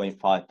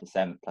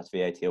 1.5% plus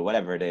VAT or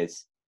whatever it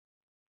is,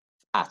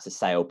 at a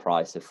sale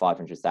price of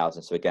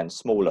 500,000. So again,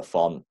 smaller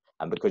font,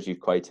 And because you've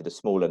quoted a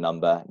smaller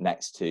number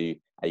next to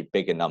a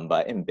bigger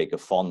number in bigger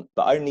font,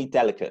 but only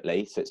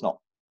delicately, so it's not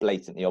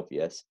blatantly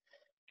obvious,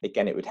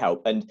 again, it would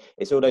help. And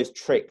it's all those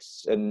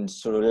tricks and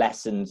sort of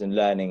lessons and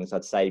learnings,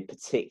 I'd say,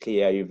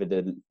 particularly over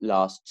the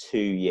last 2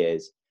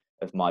 years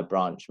of my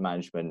branch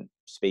management,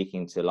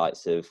 speaking to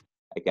likes of,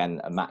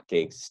 again, Matt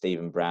Giggs,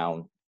 Stephen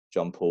Brown,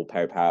 John Paul,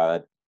 Perry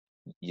Power,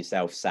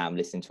 yourself, Sam,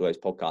 listening to those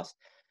podcasts.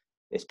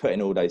 It's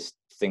putting all those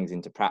things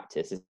into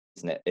practice,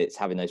 isn't it? It's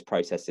having those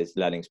processes,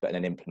 learnings, but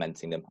then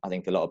implementing them. I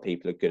think a lot of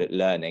people are good at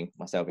learning,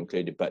 myself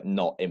included, but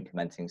not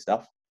implementing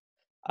stuff.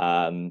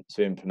 So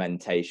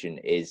implementation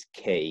is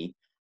key.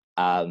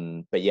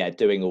 But yeah,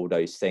 doing all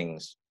those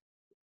things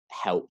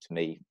helped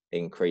me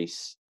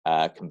increase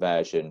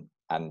conversion,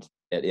 and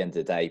at the end of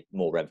the day,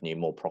 more revenue,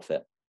 more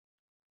profit.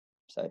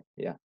 So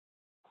yeah.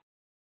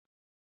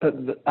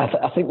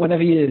 I think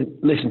whenever you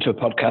listen to a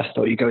podcast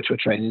or you go to a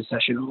training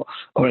session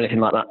or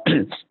anything like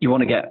that, you want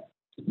to get,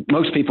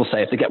 most people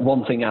say if they get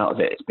one thing out of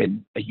it, it's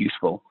been a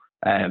useful,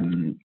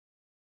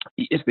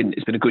 it's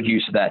been a good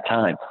use of their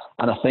time.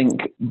 And I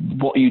think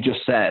what you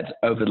just said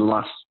over the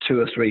last 2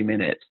 or 3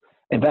 minutes,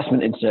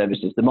 investment in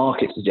services, the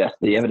market suggests,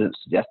 the evidence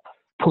suggests,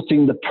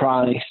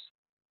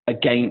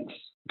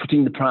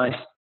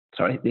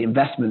 the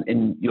investment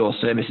in your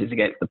services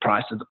against the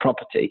price of the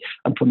property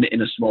and putting it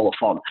in a smaller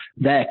font.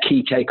 Their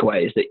key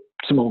takeaway is that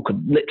someone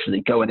could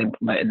literally go and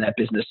implement in their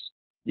business,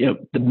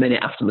 the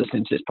minute after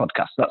listening to this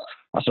podcast.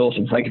 That's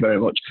awesome. Thank you very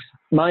much.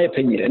 My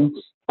opinion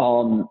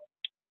on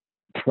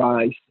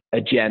price,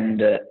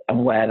 agenda,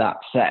 and where that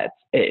sets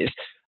is,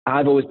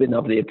 I've always been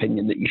of the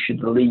opinion that you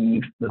should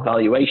leave the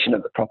valuation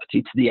of the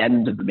property to the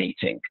end of the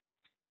meeting.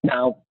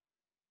 Now,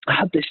 I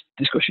had this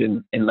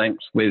discussion in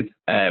length with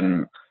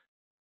an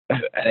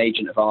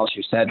agent of ours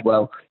who said,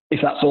 well, if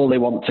that's all they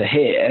want to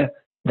hear,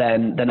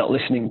 then they're not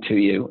listening to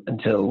you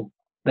until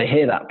they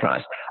hear that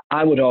price.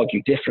 I would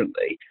argue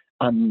differently.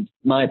 And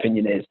my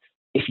opinion is,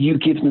 if you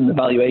give them the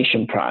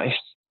valuation price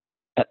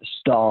at the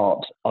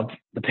start of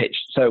the pitch,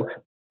 so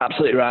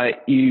absolutely right,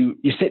 you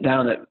sit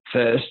down at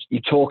first, you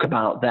talk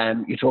about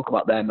them, you talk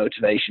about their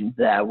motivation,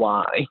 their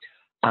why,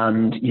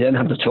 and you then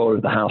have the tour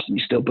of the house and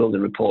you still build a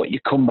report. You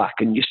come back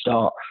and you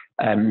start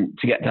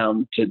to get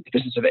down to the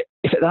business of it.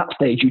 If at that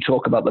stage you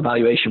talk about the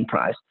valuation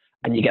price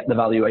and you get the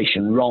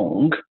valuation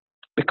wrong,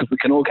 because we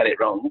can all get it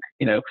wrong,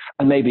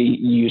 and maybe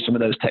you use some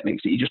of those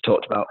techniques that you just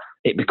talked about,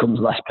 it becomes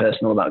less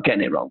personal about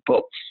getting it wrong.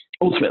 But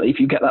ultimately, if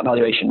you get that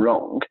valuation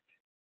wrong,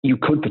 you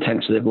could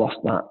potentially have lost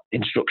that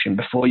instruction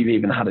before you've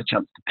even had a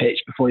chance to pitch,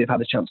 before you've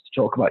had a chance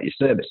to talk about your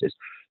services.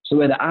 So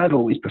the way that I've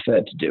always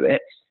preferred to do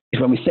it is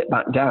when we sit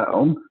back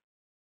down,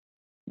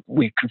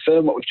 we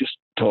confirm what we've just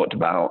talked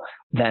about,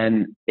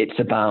 then it's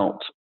about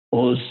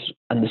us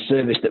and the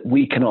service that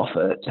we can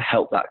offer to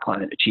help that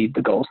client achieve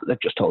the goals that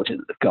they've just told you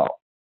that they've got.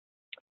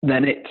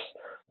 Then it's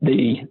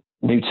the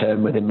new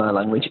term within my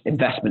language,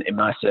 investment in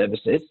my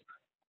services,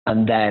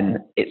 and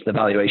then it's the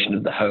valuation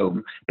of the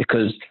home.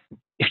 Because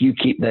if you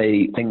keep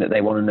the thing that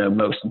they want to know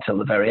most until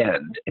the very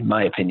end, in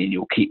my opinion,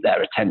 you'll keep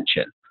their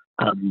attention,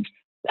 and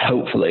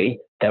hopefully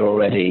they're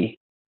already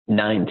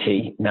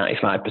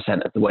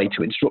 90-95% of the way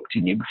to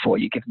instructing you before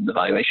you give them the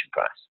valuation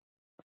price.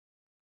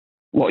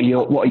 What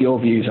are your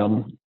views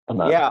on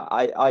that? Yeah,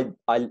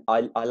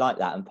 I like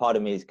that, and part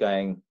of me is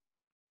going,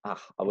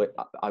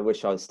 I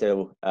wish I was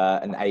still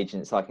an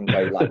agent so I can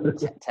go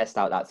test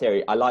out that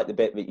theory. I like the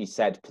bit that you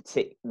said,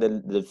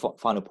 the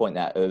final point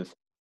there of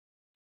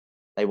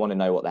they want to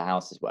know what their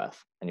house is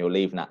worth, and you're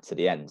leaving that to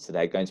the end, so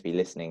they're going to be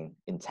listening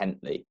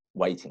intently,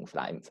 waiting for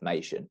that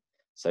information.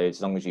 So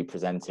as long as you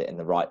present it in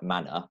the right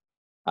manner,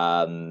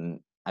 and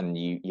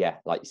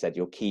like you said,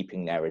 you're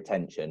keeping their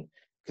attention.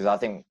 Because I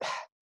think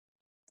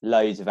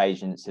loads of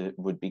agents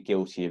would be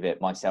guilty of it,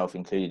 myself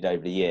included,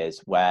 over the years,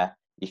 where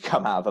you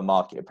come out of a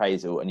market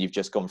appraisal and you've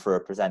just gone through a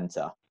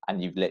presenter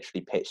and you've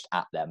literally pitched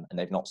at them and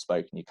they've not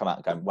spoken. You come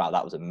out going, wow,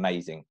 that was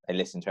amazing. They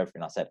listened to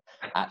everything I said.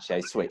 Actually,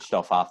 I switched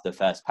off after the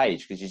first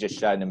page because you're just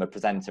showing them a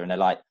presenter and they're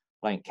like,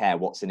 I don't care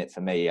what's in it for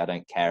me. I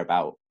don't care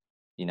about,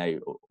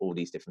 all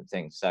these different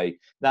things. So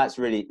that's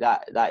really,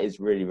 that is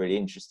really, really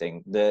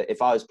interesting.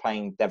 If I was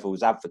playing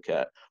devil's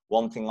advocate,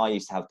 one thing I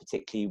used to have,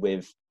 particularly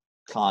with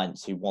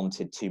clients who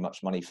wanted too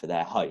much money for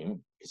their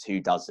home, because who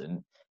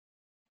doesn't,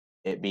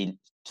 it'd be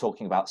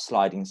talking about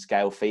sliding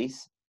scale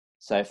fees.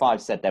 So if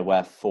I've said they're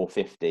worth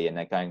 450 and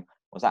they're going,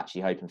 I was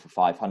actually hoping for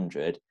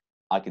 500,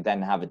 I could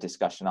then have a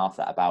discussion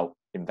after that about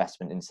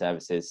investment in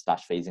services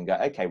 / fees and go,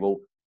 okay, well,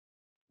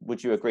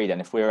 would you agree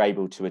then if we're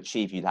able to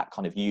achieve you that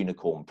kind of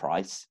unicorn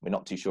price, we're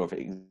not too sure if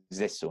it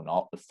exists or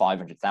not, the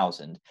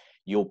 500,000,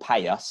 you'll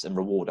pay us and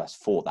reward us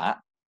for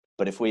that.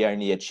 But if we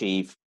only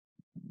achieve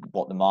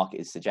what the market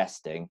is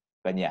suggesting,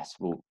 then yes,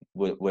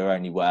 we're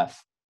only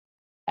worth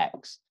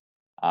X.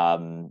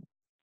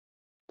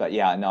 But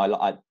yeah,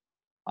 no,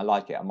 I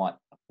like it. I might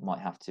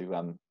have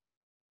to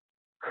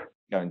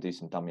go and do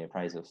some dummy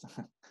appraisals.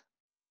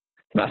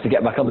 Might have to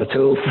get back on the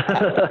tools.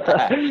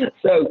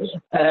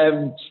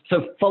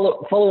 So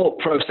follow-up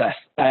process.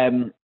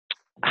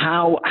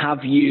 How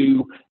have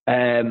you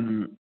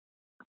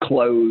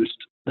closed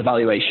the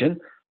valuation,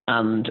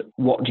 and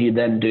what do you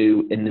then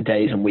do in the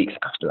days and weeks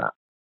after that?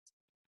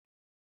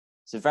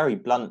 So very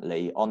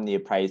bluntly, on the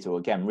appraisal,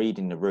 again,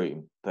 reading the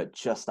room, but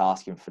just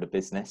asking for the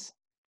business.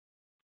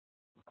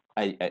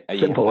 Are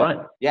Simple, right?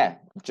 Yeah,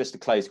 just a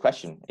closed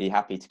question. Are you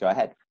happy to go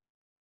ahead?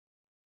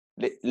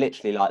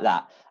 Literally like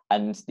that.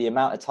 And the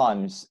amount of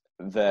times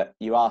that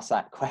you ask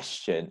that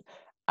question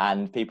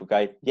and people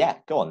go, yeah,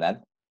 go on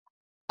then.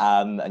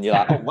 And you're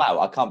like, oh, wow,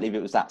 I can't believe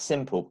it was that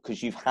simple,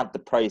 because you've had the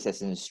process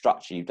and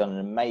structure. You've done an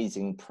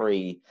amazing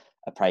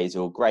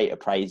pre-appraisal, great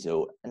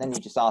appraisal. And then you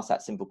just ask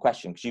that simple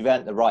question because you've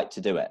earned the right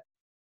to do it.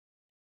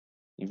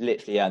 You've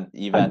literally earned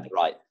the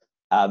right.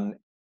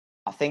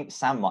 I think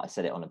Sam might have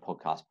said it on a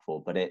podcast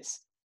before, but it's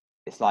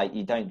like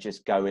you don't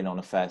just go in on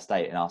a first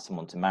date and ask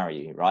someone to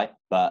marry you, right?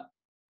 But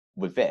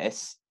with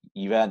this,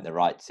 you've earned the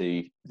right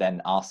to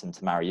then ask them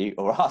to marry you,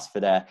 or ask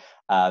their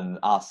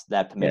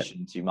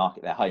permission to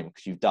market their home,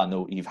 because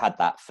you've had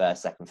that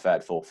first, second,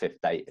 third, fourth, fifth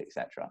date,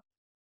 etc.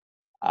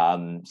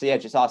 So yeah,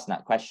 just asking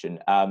that question.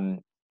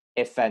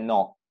 If they're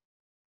not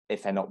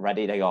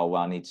ready, they go, oh,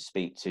 well, I need to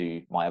speak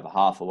to my other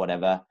half or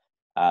whatever.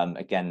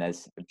 Again,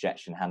 there's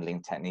objection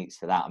handling techniques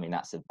for that. I mean,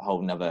 that's a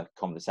whole nother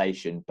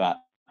conversation, but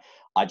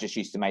I just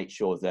used to make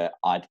sure that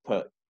I'd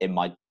put in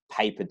my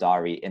paper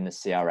diary in the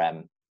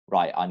CRM,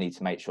 right, I need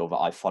to make sure that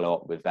I follow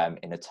up with them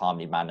in a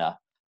timely manner.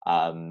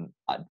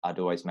 I'd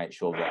always make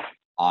sure that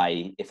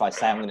if I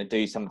say I'm going to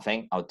do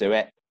something, I'll do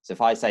it. So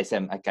if I say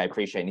something, okay,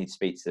 appreciate you need to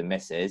speak to the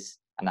missus,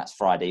 and that's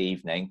Friday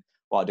evening,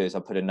 what I'll do is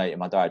I'll put a note in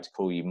my diary to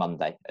call you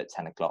Monday at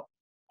 10 o'clock.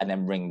 And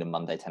then ring them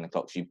Monday, 10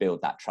 o'clock. So you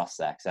build that trust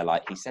there. So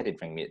like, he said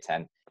he'd ring me at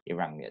 10, he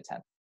rang me at 10.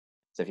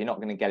 So if you're not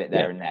going to get it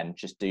there and then,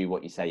 just do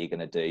what you say you're going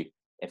to do.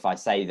 If I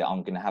say that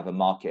I'm going to have a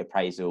market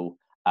appraisal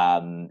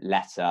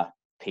letter,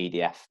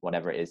 PDF,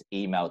 whatever it is,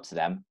 emailed to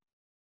them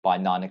by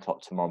 9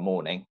 o'clock tomorrow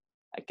morning,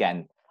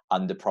 again,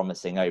 under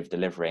promising, over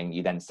delivering,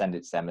 you then send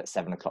it to them at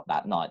 7 o'clock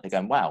that night. They're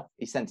going, wow,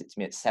 he sent it to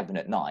me at 7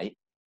 at night.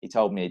 He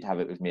told me he'd have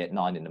it with me at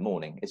 9 in the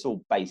morning. It's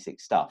all basic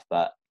stuff,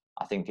 but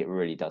I think it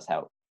really does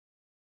help.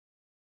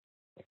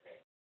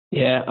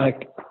 Yeah,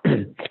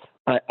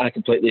 I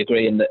completely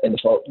agree in the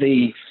fault.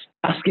 The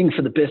asking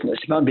for the business,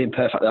 if I'm being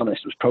perfectly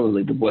honest, was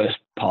probably the worst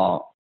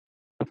part.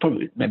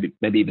 Probably, maybe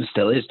even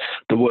still is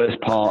the worst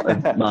part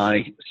of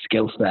my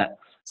skill set.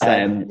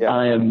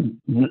 I'm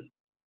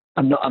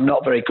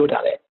not very good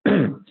at it.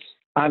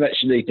 I've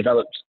actually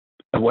developed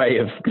a way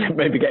of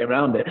maybe getting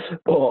around it.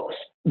 But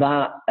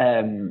that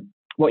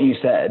what you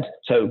said.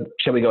 So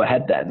shall we go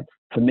ahead then?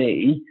 For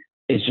me,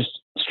 is just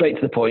straight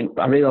to the point.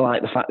 I really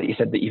like the fact that you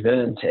said that you've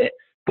earned it.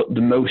 But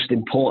the most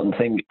important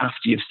thing after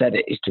you've said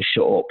it is to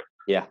shut up.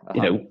 Yeah.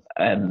 Uh-huh.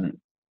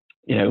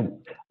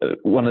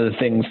 One of the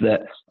things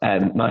that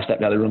my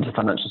stepdad, who runs the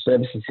financial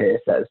services here,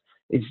 says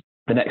is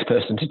the next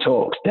person to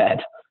talk's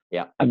dead.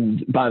 Yeah.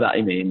 And by that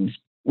he means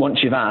once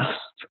you've asked,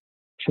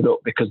 shut up,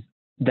 because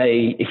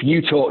if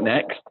you talk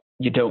next,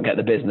 you don't get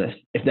the business.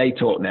 If they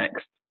talk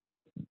next,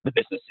 the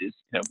business is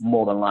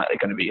more than likely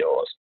going to be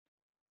yours.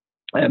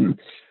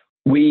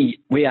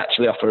 We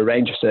actually offer a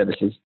range of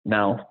services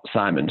now,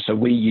 Simon. So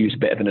we use a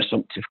bit of an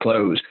assumptive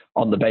close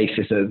on the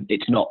basis of,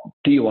 it's not,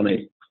 do you want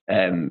to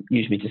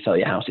use me to sell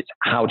your house? It's,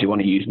 how do you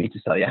want to use me to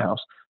sell your house?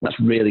 And that's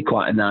really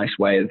quite a nice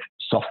way of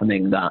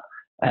softening that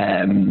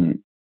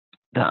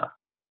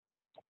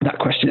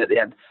question at the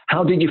end.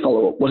 How did you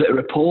follow up? Was it a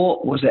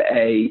report? Was it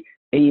a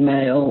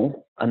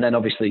email? And then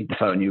obviously the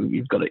phone.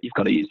 You've got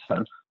to use the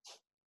phone.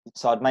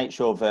 So I'd make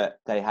sure that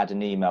they had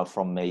an email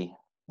from me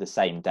the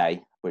same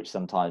day, which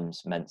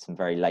sometimes meant some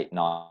very late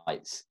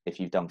nights if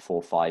you've done 4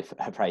 or 5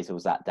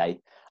 appraisals that day.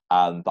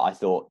 But I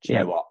thought, do you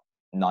know what?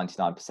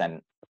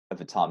 99% of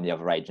the time, the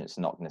other agents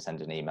are not going to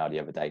send an email the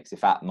other day, because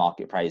if that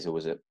market appraisal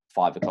was at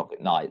 5 o'clock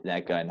at night,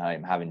 they're going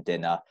home, having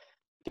dinner,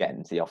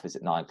 getting to the office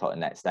at 9 o'clock the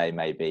next day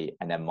maybe,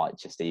 and then might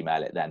just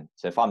email it then.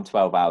 So if I'm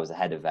 12 hours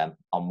ahead of them,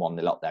 I'm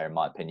 1-0 up there in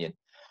my opinion.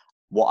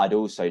 What I'd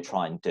also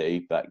try and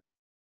do, but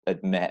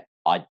admit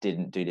I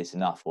didn't do this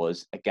enough,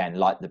 was, again,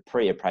 like the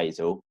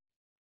pre-appraisal,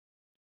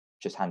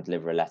 just hand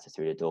deliver a letter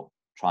through the door.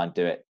 Try and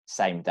do it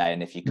same day.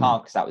 And if you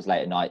can't, because that was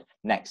late at night,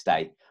 next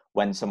day,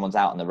 when someone's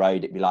out on the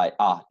road, it'd be like,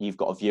 you've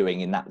got a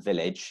viewing in that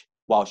village.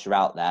 Whilst you're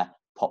out there,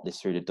 pop this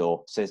through the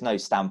door. So there's no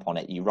stamp on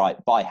it. You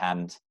write by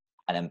hand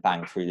and then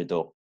bang through the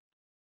door.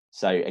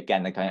 So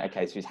again, they're going,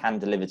 okay, so he's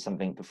hand delivered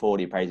something before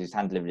the appraisal, he's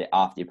hand delivered it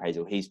after the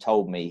appraisal. He's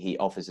told me he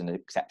offers an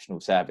exceptional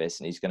service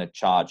and he's going to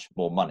charge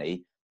more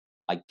money.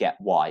 I get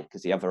why,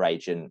 because the other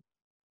agent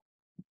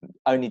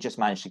only just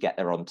managed to get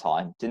there on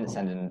time, didn't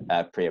send in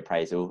a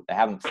pre-appraisal, they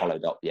haven't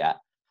followed up yet.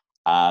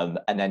 And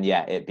then,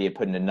 it'd be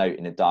putting a note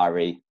in a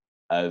diary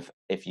of,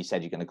 if you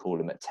said you're going to call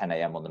them at 10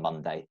 a.m. on the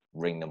Monday,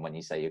 ring them when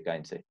you say you're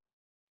going to.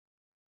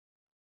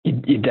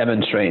 You're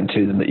demonstrating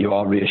to them that you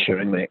are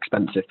reassuringly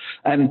expensive.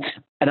 An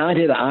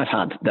idea that I've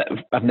had that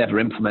I've never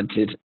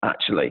implemented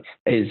actually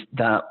is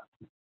that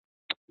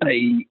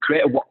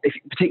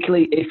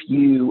particularly if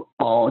you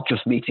are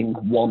just meeting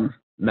one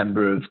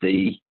member of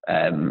the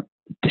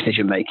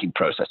decision-making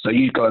process. So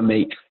you go and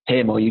meet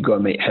him or you go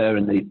and meet her,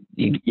 and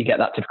you get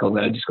that typical, I'm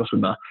going to discuss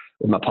with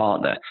my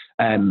partner.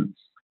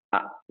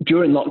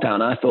 During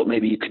lockdown, I thought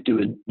maybe you could do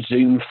a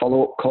Zoom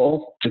follow-up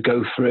call to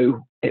go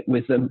through it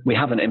with them. We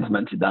haven't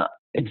implemented that,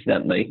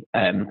 incidentally.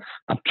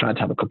 I've tried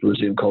to have a couple of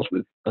Zoom calls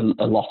with a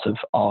lot of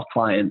our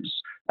clients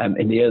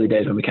in the early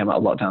days when we came out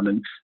of lockdown,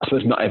 and I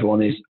suppose not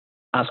everyone is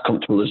as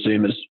comfortable as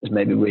Zoom as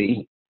maybe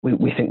we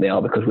think they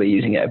are, because we're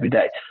using it every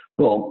day.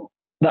 But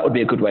that would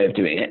be a good way of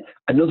doing it.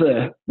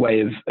 Another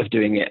way of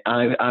doing it,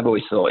 I've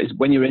always thought, is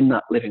when you're in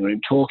that living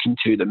room talking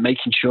to them,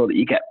 making sure that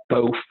you get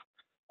both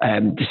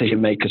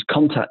decision makers'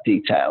 contact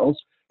details,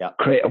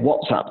 create a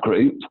WhatsApp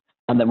group,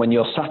 and then when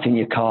you're sat in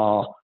your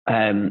car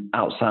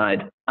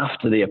outside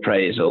after the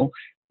appraisal,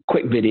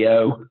 quick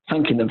video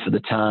thanking them for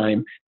the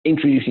time,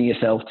 introducing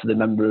yourself to the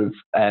member of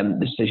the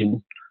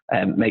decision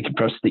making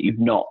process that you've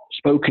not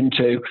spoken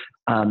to,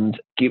 and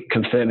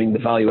confirming the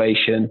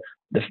valuation,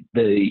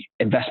 the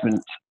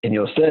investment in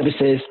your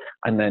services,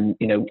 and then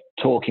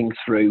talking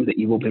through that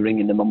you will be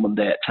ringing them on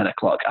Monday at 10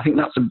 o'clock. I think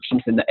that's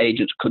something that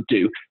agents could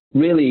do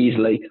really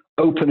easily.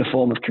 Open a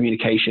form of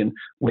communication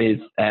with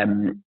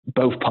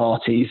both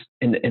parties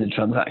in the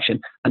transaction,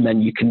 and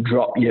then you can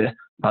drop your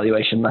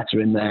valuation letter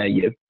in there,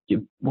 your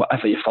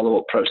whatever your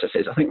follow-up process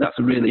is. I think that's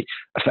a really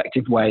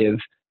effective way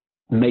of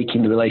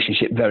making the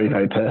relationship very,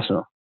 very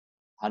personal.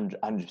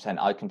 100%.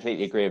 I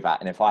completely agree with that.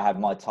 And if I had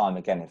my time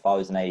again, if I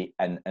was an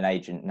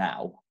agent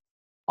now,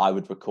 I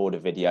would record a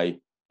video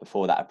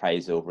before that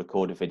appraisal,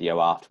 record a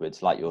video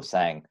afterwards, like you're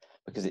saying,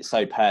 because it's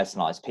so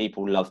personalized.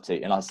 People love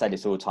to, and I say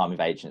this all the time with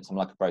agents, I'm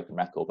like a broken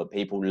record, but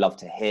people love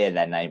to hear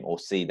their name or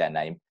see their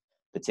name,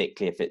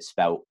 particularly if it's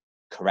spelt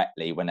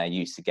correctly when they're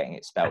used to getting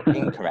it spelt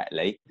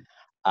incorrectly.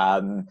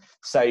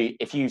 So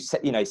if you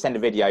send a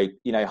video,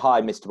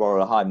 hi Mr.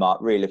 Worrell, hi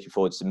Mark, really looking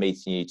forward to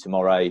meeting you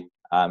tomorrow.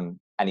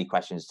 Any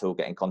questions at all,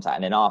 get in contact.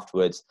 And then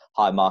afterwards,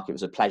 hi Mark, it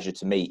was a pleasure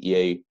to meet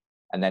you.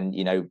 And then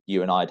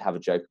you and I'd have a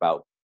joke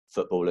about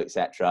football,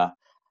 etc.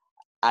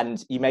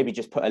 And you maybe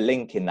just put a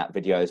link in that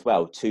video as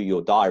well to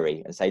your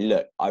diary and say,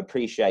 look, I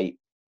appreciate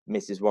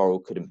Mrs. Worrell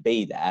couldn't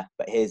be there,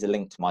 but here's a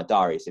link to my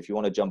diary. So if you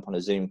want to jump on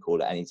a Zoom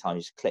call at any time,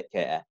 you just click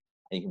here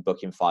and you can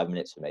book in 5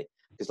 minutes for me.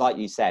 Because like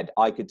you said,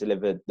 I could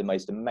deliver the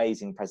most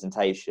amazing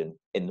presentation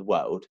in the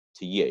world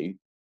to you.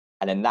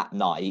 And then that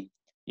night,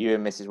 you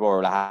and Mrs.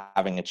 Worrell are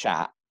having a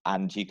chat,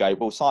 and you go,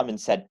 well, Simon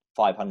said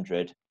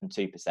 500 and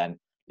 2%.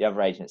 The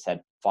other agent said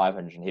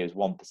 500 and he was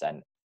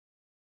 1%.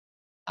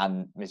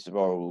 And Mrs.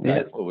 Worrell will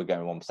go, well, we're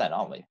going 1%,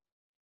 aren't we?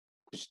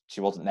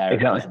 She wasn't there at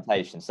the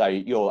presentation. So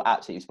you're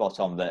absolutely spot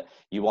on that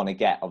you want to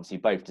get, obviously,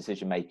 both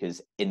decision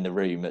makers in the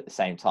room at the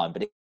same time.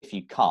 But if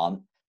you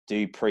can't,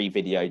 do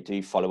pre-video,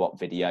 do follow-up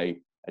video,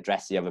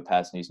 address the other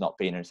person who's not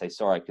been there and say,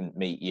 sorry, I couldn't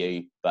meet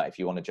you, but if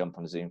you want to jump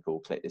on a Zoom call,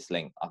 click this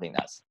link. I think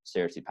that's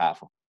seriously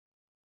powerful.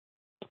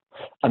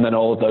 And then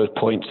all of those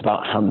points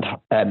about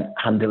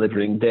hand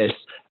delivering this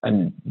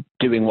and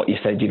doing what you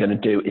said you're going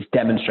to do is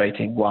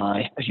demonstrating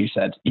why, as you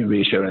said, you're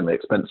reassuringly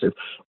expensive.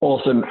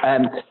 Awesome.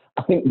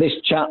 I think this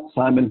chat,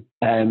 Simon,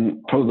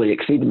 probably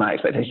exceeded my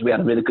expectations. We had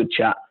a really good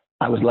chat.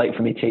 I was late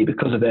for my tea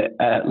because of it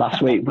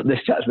last week, but this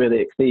chat's really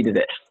exceeded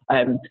it.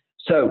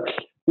 So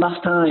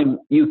last time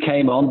you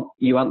came on,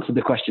 you answered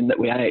the question that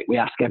we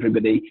ask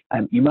everybody.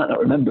 You might not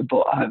remember,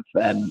 but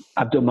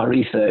I've done my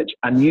research,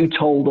 and you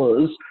told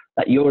us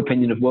that your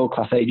opinion of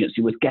world-class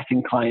agency was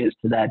getting clients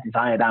to their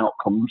desired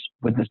outcomes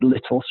with as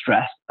little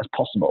stress as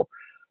possible.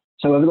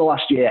 So over the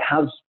last year,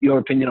 has your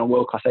opinion on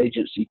world-class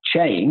agency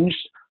changed?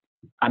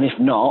 And if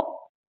not,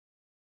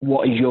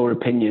 what is your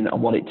opinion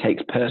on what it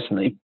takes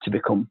personally to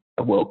become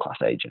a world-class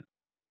agent?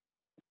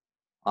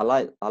 I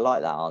like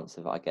that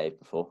answer that I gave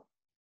before.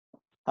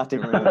 I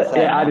didn't remember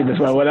saying I did as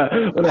well. When I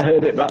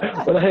heard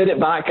it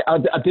back,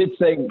 I did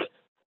think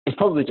it's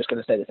probably just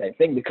going to say the same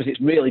thing, because it's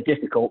really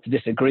difficult to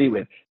disagree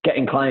with.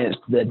 Getting clients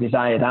to their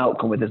desired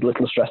outcome with as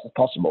little stress as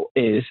possible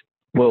is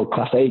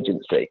world-class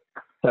agency.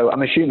 So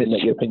I'm assuming that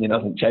your opinion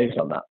hasn't changed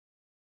on that.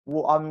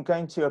 Well, I'm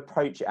going to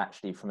approach it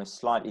actually from a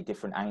slightly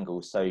different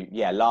angle. So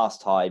yeah,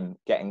 last time,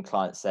 getting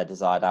clients their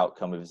desired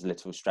outcome with as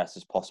little stress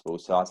as possible.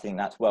 So I think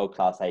that's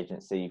world-class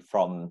agency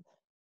from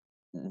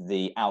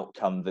the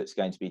outcome that's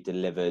going to be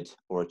delivered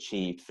or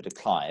achieved for the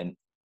client.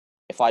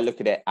 If I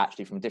look at it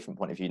actually from a different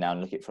point of view now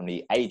and look at it from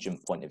the agent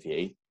point of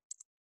view,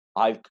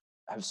 I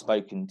have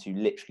spoken to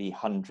literally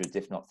hundreds,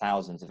 if not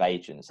thousands, of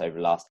agents over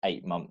the last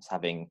 8 months,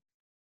 having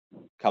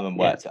come and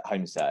worked at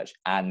Homesearch.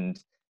 And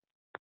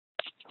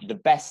the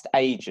best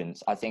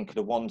agents, I think, are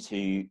the ones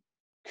who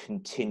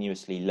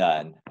continuously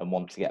learn and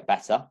want to get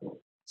better.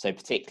 So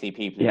particularly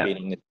people who've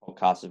been on this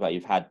podcast as well.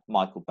 You've had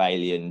Michael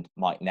Bailey and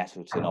Mike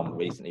Nettleton on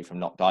recently from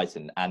Knock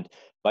Dyson, and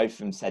both of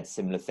them said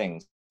similar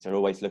things. They're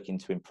always looking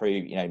to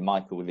improve.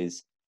 Michael with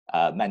his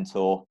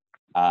mentor,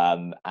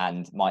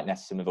 and Mike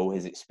Nettleton with all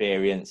his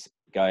experience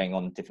going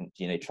on different,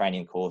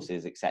 training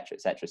courses, etc.,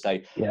 etc. So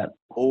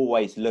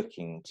always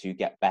looking to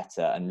get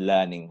better and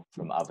learning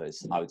from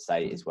others, I would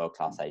say, is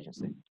world-class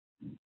agency.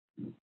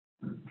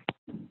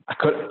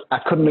 I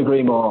couldn't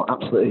agree more.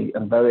 Absolutely,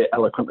 and very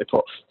eloquently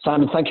put.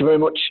 Simon, thank you very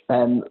much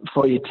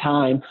for your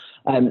time.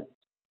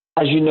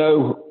 As you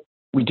know,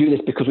 we do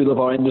this because we love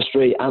our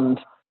industry, and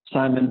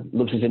Simon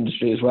loves his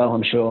industry as well.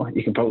 I'm sure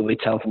you can probably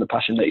tell from the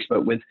passion that he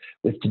spoke with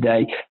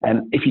today.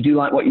 If you do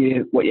like what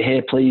you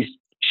hear, please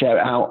share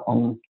it out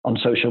on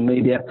social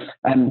media.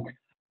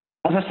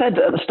 As I said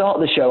at the start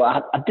of the show,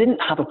 I didn't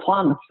have a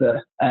plan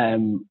for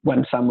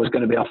when Sam was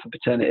going to be off for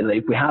paternity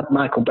leave. We had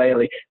Michael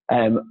Bailey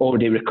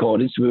already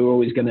recorded, so we were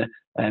always going to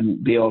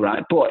be all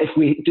right. But if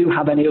we do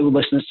have any other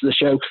listeners to the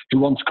show who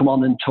want to come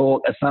on and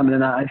talk, as Simon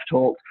and I have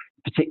talked,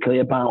 particularly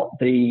about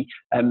the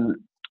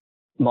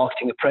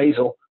marketing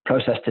appraisal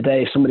process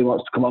today, if somebody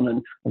wants to come on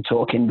and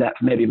talk in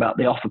depth maybe about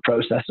the offer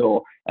process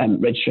or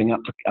registering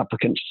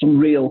applicants, some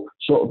real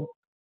sort of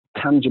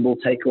tangible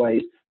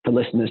takeaways for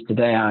listeners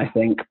today, I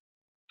think.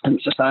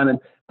 So Simon,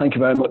 thank you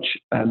very much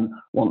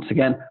once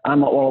again. I'm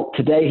Matt Wall.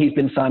 Today he's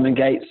been Simon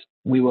Gates.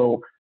 We will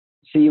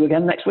see you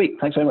again next week.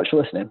 Thanks very much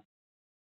for listening.